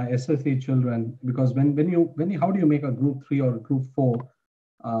my SSC children. Because when you how do you make a group 3 or group 4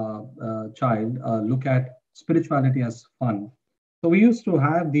 child look at spirituality as fun? So we used to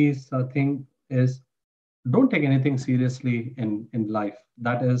have these thing is, don't take anything seriously in life.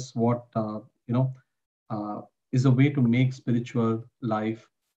 That is what is a way to make spiritual life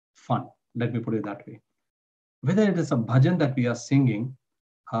fun. Let me put it that way. Whether it is a bhajan that we are singing,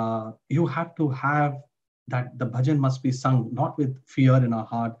 you have to have that the bhajan must be sung not with fear in our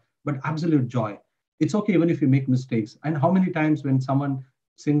heart, but absolute joy. It's okay even if you make mistakes. And how many times when someone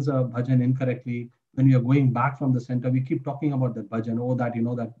sings a bhajan incorrectly, when we are going back from the center, we keep talking about that bhajan. Oh,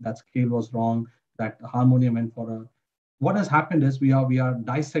 that that scale was wrong, that harmonium went for a. What has happened is we are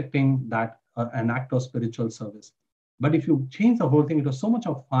dissecting that an act of spiritual service. But if you change the whole thing, it was so much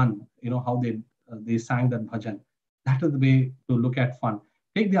of fun. How they sang that bhajan. That is the way to look at fun.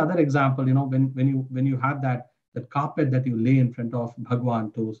 Take the other example. When you have that carpet that you lay in front of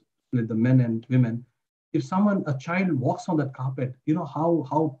Bhagwan to split the men and women. If a child walks on that carpet,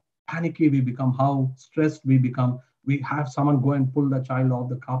 how panicky we become, how stressed we become. We have someone go and pull the child off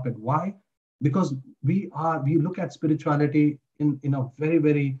the carpet. Why? Because we look at spirituality in a very,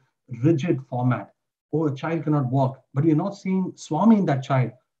 very rigid format. Oh, a child cannot walk, but we're not seeing Swami in that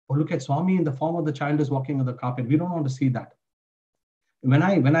child. Oh, look at Swami in the form of the child is walking on the carpet. We don't want to see that. When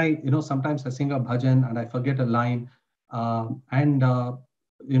I sometimes I sing a bhajan and I forget a line, and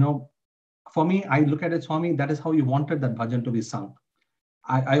you know for me, I look at it, Swami, that is how you wanted that bhajan to be sung.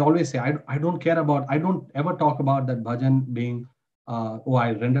 I always say, I don't care about, I don't ever talk about that bhajan being, oh,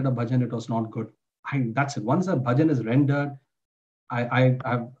 I rendered a bhajan, it was not good. That's it. Once a bhajan is rendered,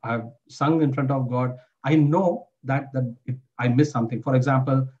 I've sung in front of God. I know that I missed something. For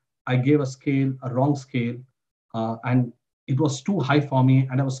example, I gave a wrong scale, and it was too high for me,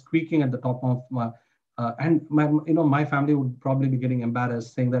 and I was squeaking at the top of my family would probably be getting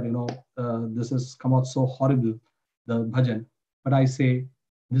embarrassed, saying that this has come out so horrible, the bhajan. But I say,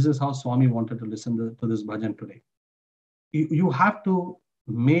 this is how Swami wanted to listen to this bhajan today. You have to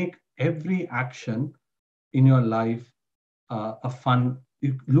make every action in your life a fun.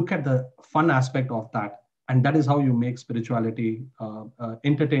 You look at the fun aspect of that, and that is how you make spirituality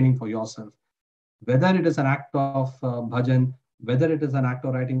entertaining for yourself. Whether it is an act of bhajan, whether it is an act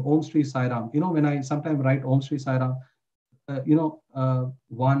of writing Om Sri Sai Ram. When I sometimes write Om Sri Sai Ram,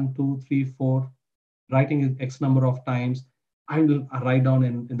 1, 2, 3, 4, writing it X number of times. I will write down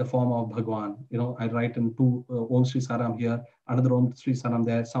in the form of Bhagwan. I write in two Om Sri Saram here, another Om Sri Saram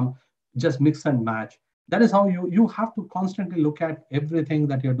there, some just mix and match. That is how you have to constantly look at everything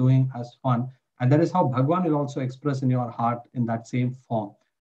that you're doing as fun. And that is how Bhagwan will also express in your heart in that same form.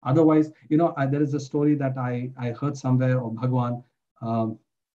 Otherwise, there is a story that I heard somewhere of Bhagwan,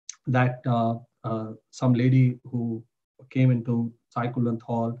 that some lady who came into Sai Kulwant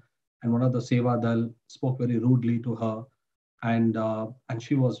Hall, and one of the Seva Dal spoke very rudely to her, and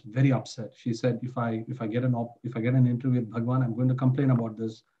she was very upset. She said, if I get an interview with Bhagwan, I'm going to complain about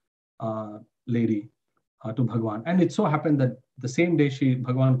this lady to Bhagwan. And it so happened that the same day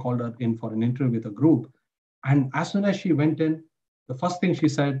Bhagwan called her in for an interview with a group, and as soon as she went in, the first thing she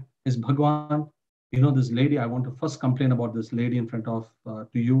said is, Bhagwan, this lady, I want to first complain about this lady in front of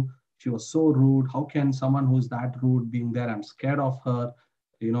to you. She was so rude. How can someone who's that rude being there? I'm scared of her.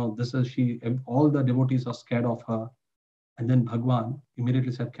 All the devotees are scared of her. And then Bhagwan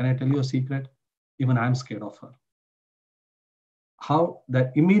immediately said, can I tell you a secret? Even I'm scared of her. How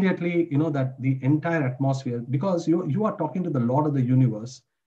that immediately, that the entire atmosphere, because you are talking to the Lord of the universe,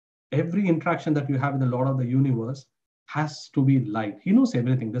 every interaction that you have with the Lord of the universe has to be light. He knows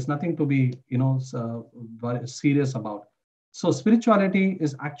everything. There's nothing to be, serious about. So spirituality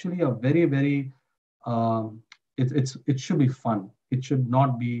is actually a very, very, it should be fun. It should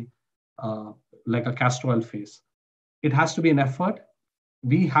not be like a castor oil face. It has to be an effort.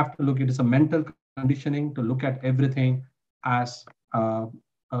 We have to look, it is a mental conditioning to look at everything as,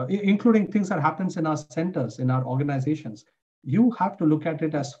 including things that happens in our centers, in our organizations. You have to look at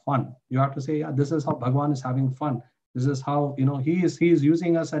it as fun. You have to say, yeah, this is how Bhagwan is having fun. This is how, he is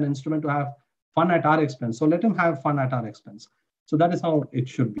using us an instrument to have fun at our expense. So let him have fun at our expense. So that is how it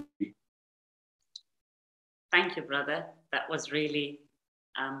should be. Thank you, brother. That was really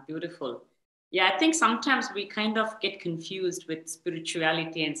beautiful. Yeah, I think sometimes we kind of get confused with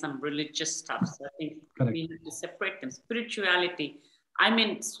spirituality and some religious stuff. So I think Correct. we need to separate them. Spirituality, I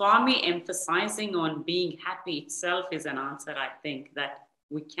mean, Swami emphasizing on being happy itself is an answer, I think, that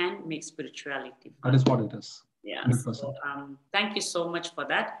we can make spirituality fun. That is what it is. Yeah. So, thank you so much for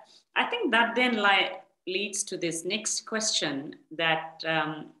that. I think that then leads to this next question that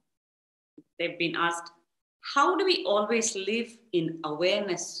they've been asked. How do we always live in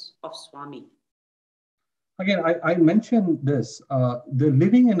awareness of Swami? Again, I mentioned this. The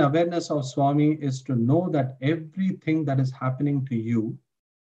living in awareness of Swami is to know that everything that is happening to you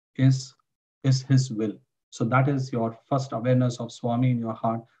is his will. So that is your first awareness of Swami in your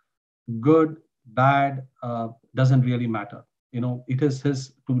heart. Good, bad, doesn't really matter. It is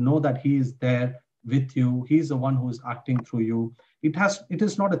his, to know that he is there with you. He's the one who is acting through you. It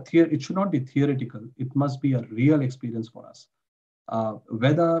is not a theory. It should not be theoretical. It must be a real experience for us.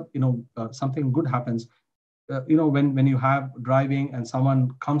 Whether something good happens, when you have driving and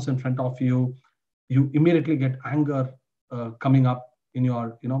someone comes in front of you, you immediately get anger coming up in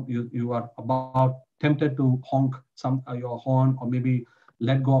your, you are about tempted to honk your horn, or maybe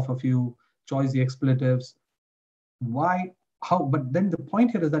let go of a few choice expletives. Why? How? But then the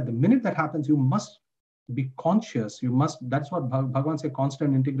point here is that the minute that happens, you must be conscious. You must. That's what Bhagavan says: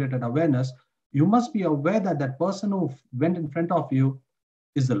 constant integrated awareness. You must be aware that that person who went in front of you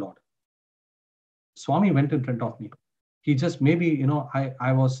is the Lord. Swami went in front of me. He just maybe,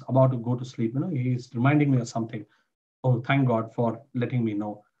 I was about to go to sleep. He's reminding me of something. Oh, thank God for letting me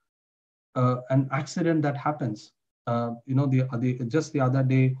know. An accident that happens. Just the other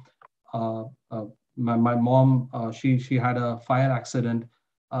day, uh, uh, my mom, she had a fire accident.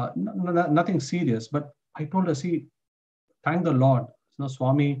 Nothing serious, but I told her, see, thank the Lord,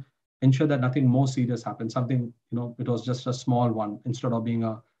 Swami ensure that nothing more serious happens. Something, it was just a small one instead of being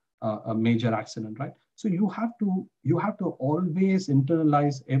a major accident, right? So you have to always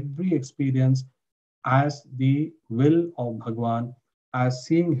internalize every experience as the will of Bhagwan, as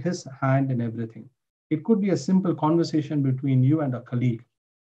seeing his hand in everything. It could be a simple conversation between you and a colleague.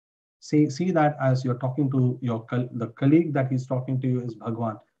 See that as you're talking to the colleague that he's talking to you is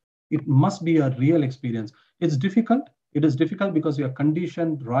Bhagwan. It must be a real experience. It's difficult. It is difficult because we are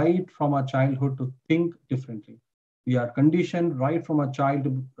conditioned right from our childhood to think differently. We are conditioned right from a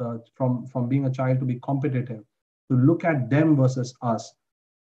child from being a child to be competitive, to look at them versus us.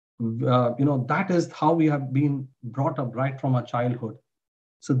 That is how we have been brought up right from our childhood.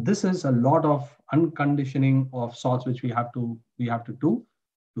 So this is a lot of unconditioning of sorts which we have to do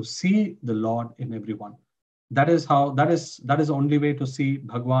to see the Lord in everyone. That is the only way to see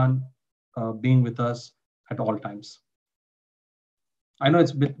Bhagwan being with us at all times. I know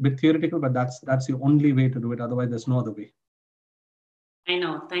it's a bit theoretical, but that's the only way to do it. Otherwise, there's no other way. I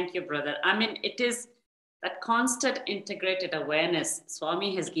know. Thank you, brother. I mean, it is that constant integrated awareness.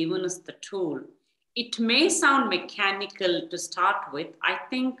 Swami has given us the tool. It may sound mechanical to start with. I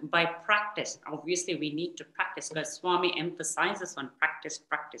think by practice, obviously we need to practice, because Swami emphasizes on practice,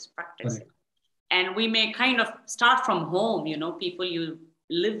 practice, practice. Correct. And we may kind of start from home, people you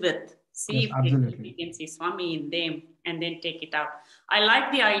live with, see Yes, if absolutely. you can see Swami in them, and then take it out. I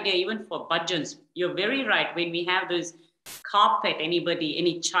like the idea even for bhajans. You're very right. When we have those carpet,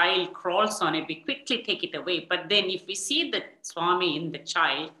 any child crawls on it, we quickly take it away. But then if we see the Swami in the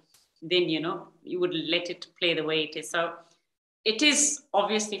child, then you would let it play the way it is. So it is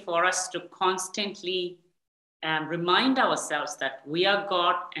obviously for us to constantly remind ourselves that we are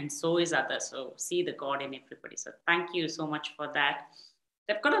God and so is others. So see the God in everybody. So thank you so much for that.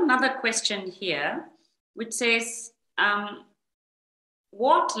 I've got another question here, which says,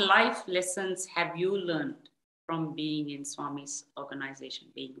 what life lessons have you learned from being in Swami's organization,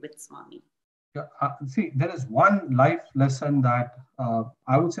 being with Swami? Yeah, see, there is one life lesson that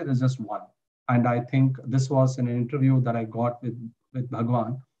I would say there's just one. And I think this was in an interview that I got with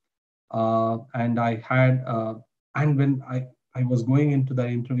Bhagwan. And I had, and when I was going into the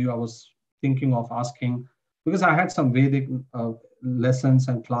interview, I was thinking of asking, because I had some Vedic lessons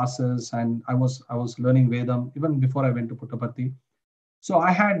and classes, and I was learning Vedam even before I went to Puttaparthi. So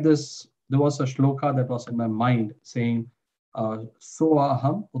I had this, there was a shloka that was in my mind saying, So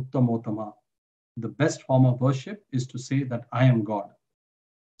aham uttamotama. The best form of worship is to say that I am God.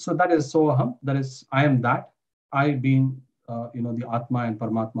 So that is Soham, that is I am that. I being the Atma and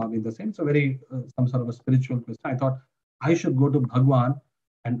Paramatma being the same. So very some sort of a spiritual question. I thought I should go to Bhagwan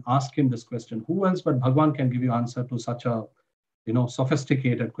and ask him this question. Who else but Bhagwan can give you answer to such a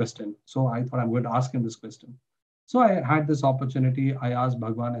sophisticated question? So I thought I'm going to ask him this question. So I had this opportunity. I asked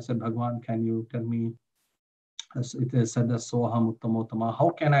Bhagwan, I said, Bhagwan, can you tell me, as it is said as Soham Uttamotama, how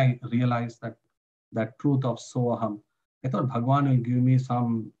can I realize that truth of Soham? I thought Bhagwan will give me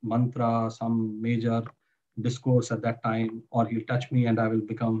some mantra, some major discourse at that time, or he'll touch me and I will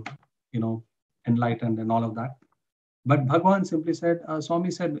become, enlightened and all of that. But Bhagwan simply said,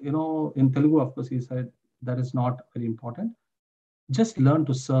 Swami said, in Telugu, of course, he said, that is not very important. Just learn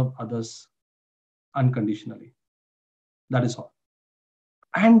to serve others unconditionally. That is all.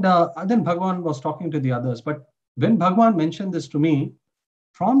 And then Bhagwan was talking to the others. But when Bhagwan mentioned this to me,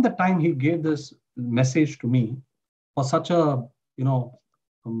 from the time he gave this message to me, for such a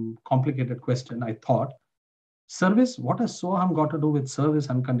complicated question, I thought, service, what has Soham got to do with service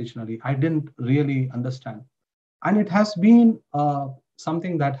unconditionally? I didn't really understand. And it has been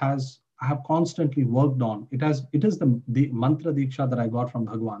something that I have constantly worked on. It is the mantra diksha that I got from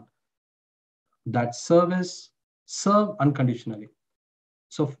Bhagwan. That service, serve unconditionally.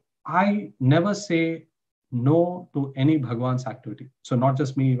 So I never say no to any Bhagwan's activity. So not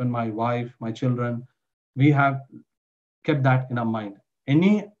just me, even my wife, my children, we have kept that in our mind.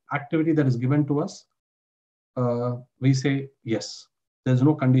 Any activity that is given to us, we say yes. There's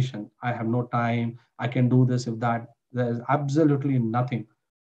no condition. I have no time. I can do this if that. There's absolutely nothing.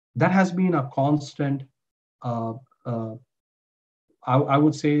 That has been a constant. Uh, uh, I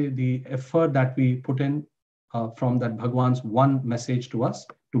would say the effort that we put in from that Bhagwan's one message to us,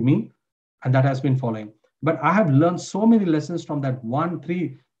 to me, and that has been following. But I have learned so many lessons from that one,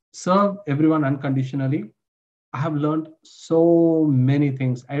 three, serve everyone unconditionally. I have learned so many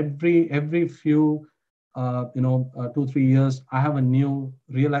things. Every few, 2 3 years, I have a new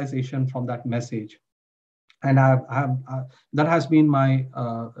realization from that message, and that has been my,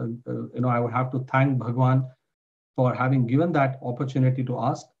 I would have to thank Bhagwan for having given that opportunity to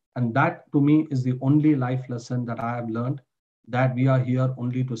ask. And that to me is the only life lesson that I have learned, that we are here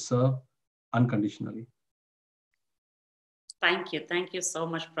only to serve unconditionally. Thank you. Thank you so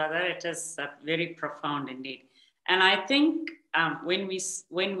much, brother. It is very profound indeed. And I think when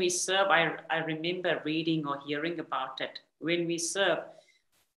we serve, I remember reading or hearing about it. When we serve,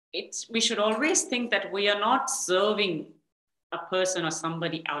 we should always think that we are not serving a person or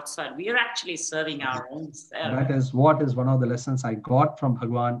somebody outside. We are actually serving our own self. That is what is one of the lessons I got from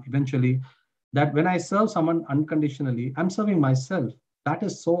Bhagwan eventually, that when I serve someone unconditionally, I'm serving myself. That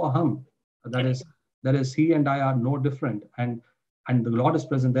is so aham. That is he and I are no different. And the Lord is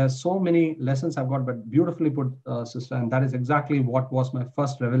present. There are so many lessons I've got, but beautifully put, sister. And that is exactly what was my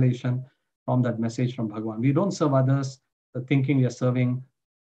first revelation from that message from Bhagwan. We don't serve others thinking we are serving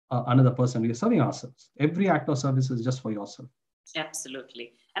another person. We are serving ourselves. Every act of service is just for yourself.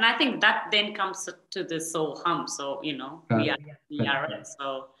 Absolutely. And I think that then comes to the soul hum. So, we are it.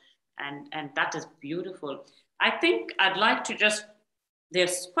 So, and that is beautiful. I think I'd like to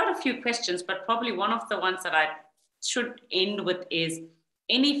there's quite a few questions, but probably one of the ones that I should end with is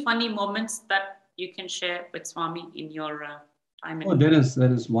any funny moments that you can share with Swami in your time. Oh, there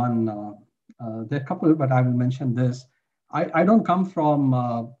is one. There are a couple, but I will mention this. I don't come from,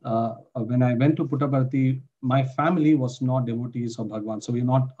 when I went to Puttaparthi, my family was not devotees of Bhagwan. So we're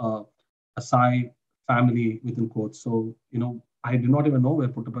not a Sai family within quotes. So, I did not even know where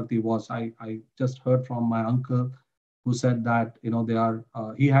Puttaparthi was. I just heard from my uncle who said that,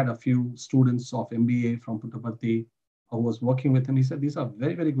 he had a few students of MBA from Puttaparthi who was working with him. He said, these are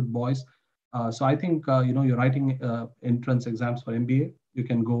very, very good boys. So I think, you're writing entrance exams for MBA, you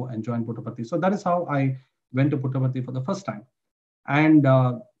can go and join Puttaparthi. So that is how I went to Puttaparthi for the first time. And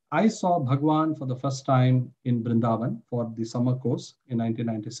I saw Bhagwan for the first time in Brindavan for the summer course in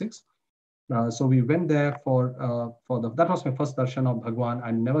 1996. So we went there that was my first darshan of Bhagwan.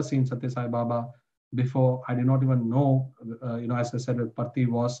 I'd never seen Satya Sai Baba before. I did not even know, as I said, Parthi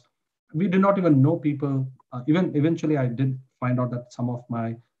was, we did not even know people. Even eventually I did find out that some of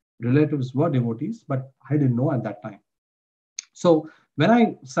my relatives were devotees, but I didn't know at that time. So when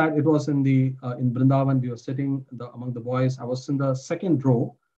I sat, it was in Brindavan, we were sitting among the boys. I was in the second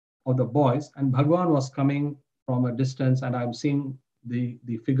row of the boys, and Bhagwan was coming from a distance, and I'm seeing the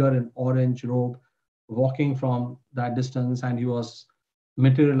figure in orange robe walking from that distance, and he was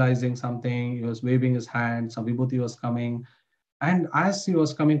materializing something. He was waving his hand. Some vibhuti was coming, and as he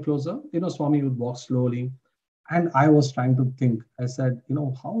was coming closer, Swami would walk slowly. And I was trying to think, I said,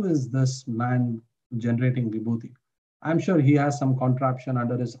 how is this man generating vibhuti? I'm sure he has some contraption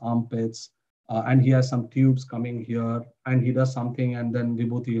under his armpits, and he has some tubes coming here, and he does something, and then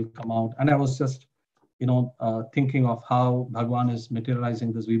vibhuti will come out. And I was just, thinking of how Bhagwan is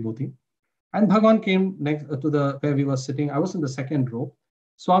materializing this vibhuti. And Bhagwan came next to where we were sitting. I was in the second row.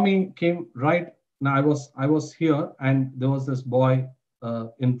 Swami came right. Now I was here, and there was this boy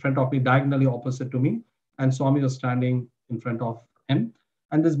in front of me, diagonally opposite to me. And Swami was standing in front of him.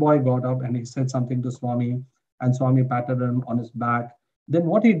 And this boy got up and he said something to Swami, and Swami patted him on his back. Then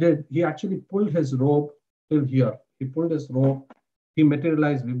what he did, he actually pulled his robe till here. He pulled his robe, he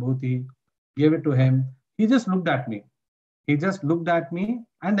materialized vibhuti, gave it to him. He just looked at me. He just looked at me,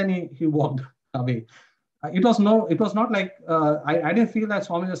 and then he walked away. It was not like, I didn't feel that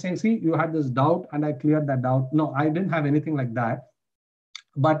Swami was saying, see, you had this doubt and I cleared that doubt. No, I didn't have anything like that.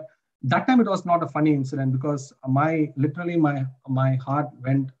 But that time it was not a funny incident, because literally my heart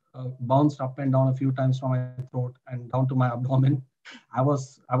bounced up and down a few times from my throat and down to my abdomen. I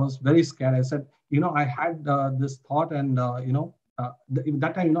was very scared. I said, I had this thought, and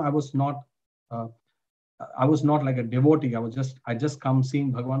that time, I was not like a devotee. I just come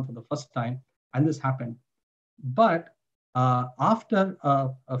seeing Bhagwan for the first time, and this happened. But after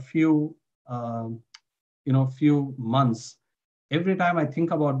a few few months, every time I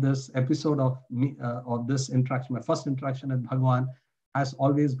think about this episode of me or this interaction, my first interaction with Bhagwan has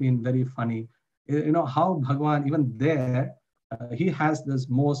always been very funny. How Bhagwan, even there, he has this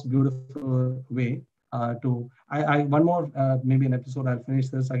most beautiful way to. I one more maybe an episode. I'll finish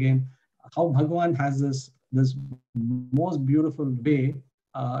this again. How Bhagwan has this most beautiful way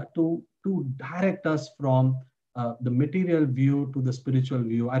to direct us from the material view to the spiritual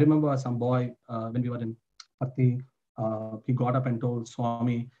view. I remember some boy when we were in Patti, he got up and told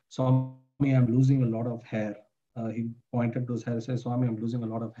Swami, I'm losing a lot of hair. He pointed to his hair, said, Swami, I'm losing a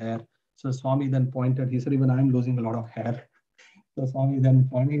lot of hair. So Swami then pointed, he said, even I'm losing a lot of hair. So Swami then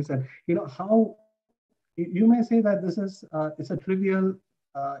pointed, he said, how you may say that this is it's a trivial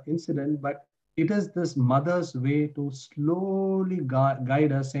incident, but it is this mother's way to slowly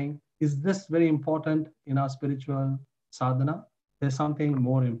guide us, saying, is this very important in our spiritual sadhana? There's something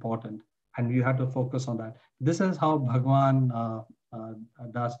more important, and you have to focus on that. This is how Bhagwan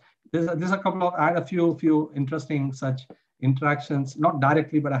does. There's a couple of, I had a few interesting such interactions, not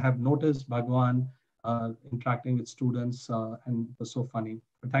directly, but I have noticed Bhagwan interacting with students, and it was so funny.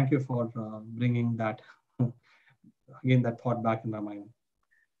 But thank you for bringing that again, that thought back in my mind.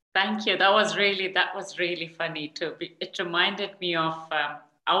 Thank you. That was really funny too. It reminded me of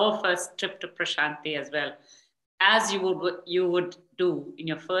our first trip to Prashanthi as well. As you would do in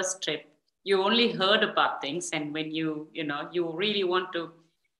your first trip, you only heard about things, and when you really want to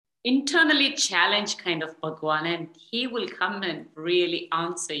internally challenge kind of Bhagwan, and he will come and really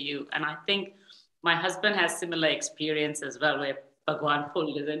answer you. And I think my husband has similar experience as well, where Bhagwan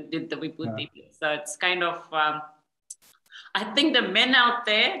pulled and did the vibhuti. Yeah. So it's kind of, I think the men out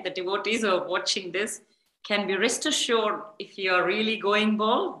there, the devotees who are watching this, can be rest assured, if you're really going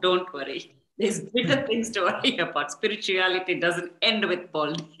bald, don't worry. There's bigger things to worry about. Spirituality doesn't end with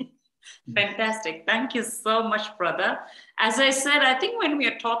bald. Fantastic. Thank you so much, brother. As I said, I think when we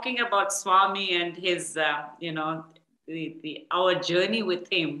are talking about Swami and his, our journey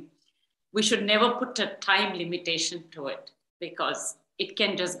with him, we should never put a time limitation to it, because it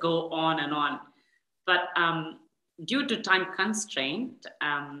can just go on and on. But due to time constraint,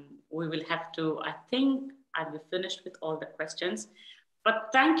 we will have to, I think I'll be finished with all the questions. But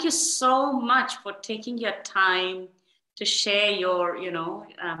thank you so much for taking your time to share your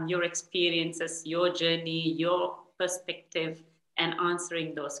experiences, your journey, your perspective, and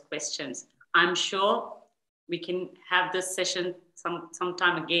answering those questions. I'm sure we can have this session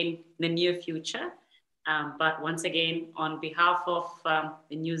sometime again in the near future. But once again, on behalf of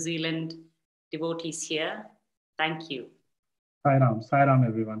the New Zealand devotees here, thank you. Sai Ram,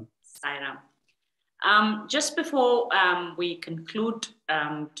 everyone. Sai Ram. Just before we conclude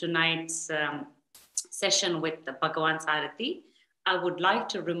tonight's session with the Bhagavan Sarati, I would like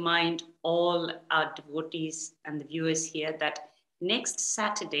to remind all our devotees and the viewers here that next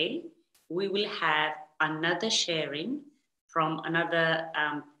Saturday, we will have another sharing from another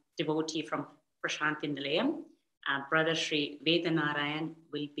devotee from Prashanthi Nilayam. Brother Sri Vedanarayan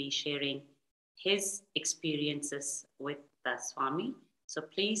will be sharing his experiences with the Swami. So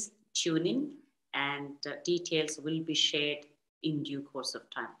please tune in, and details will be shared in due course of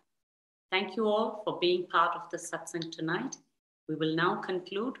time. Thank you all for being part of the satsang tonight. We will now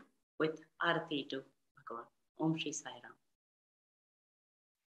conclude with Arati to Bhagavan. Om Shri Sai Ram.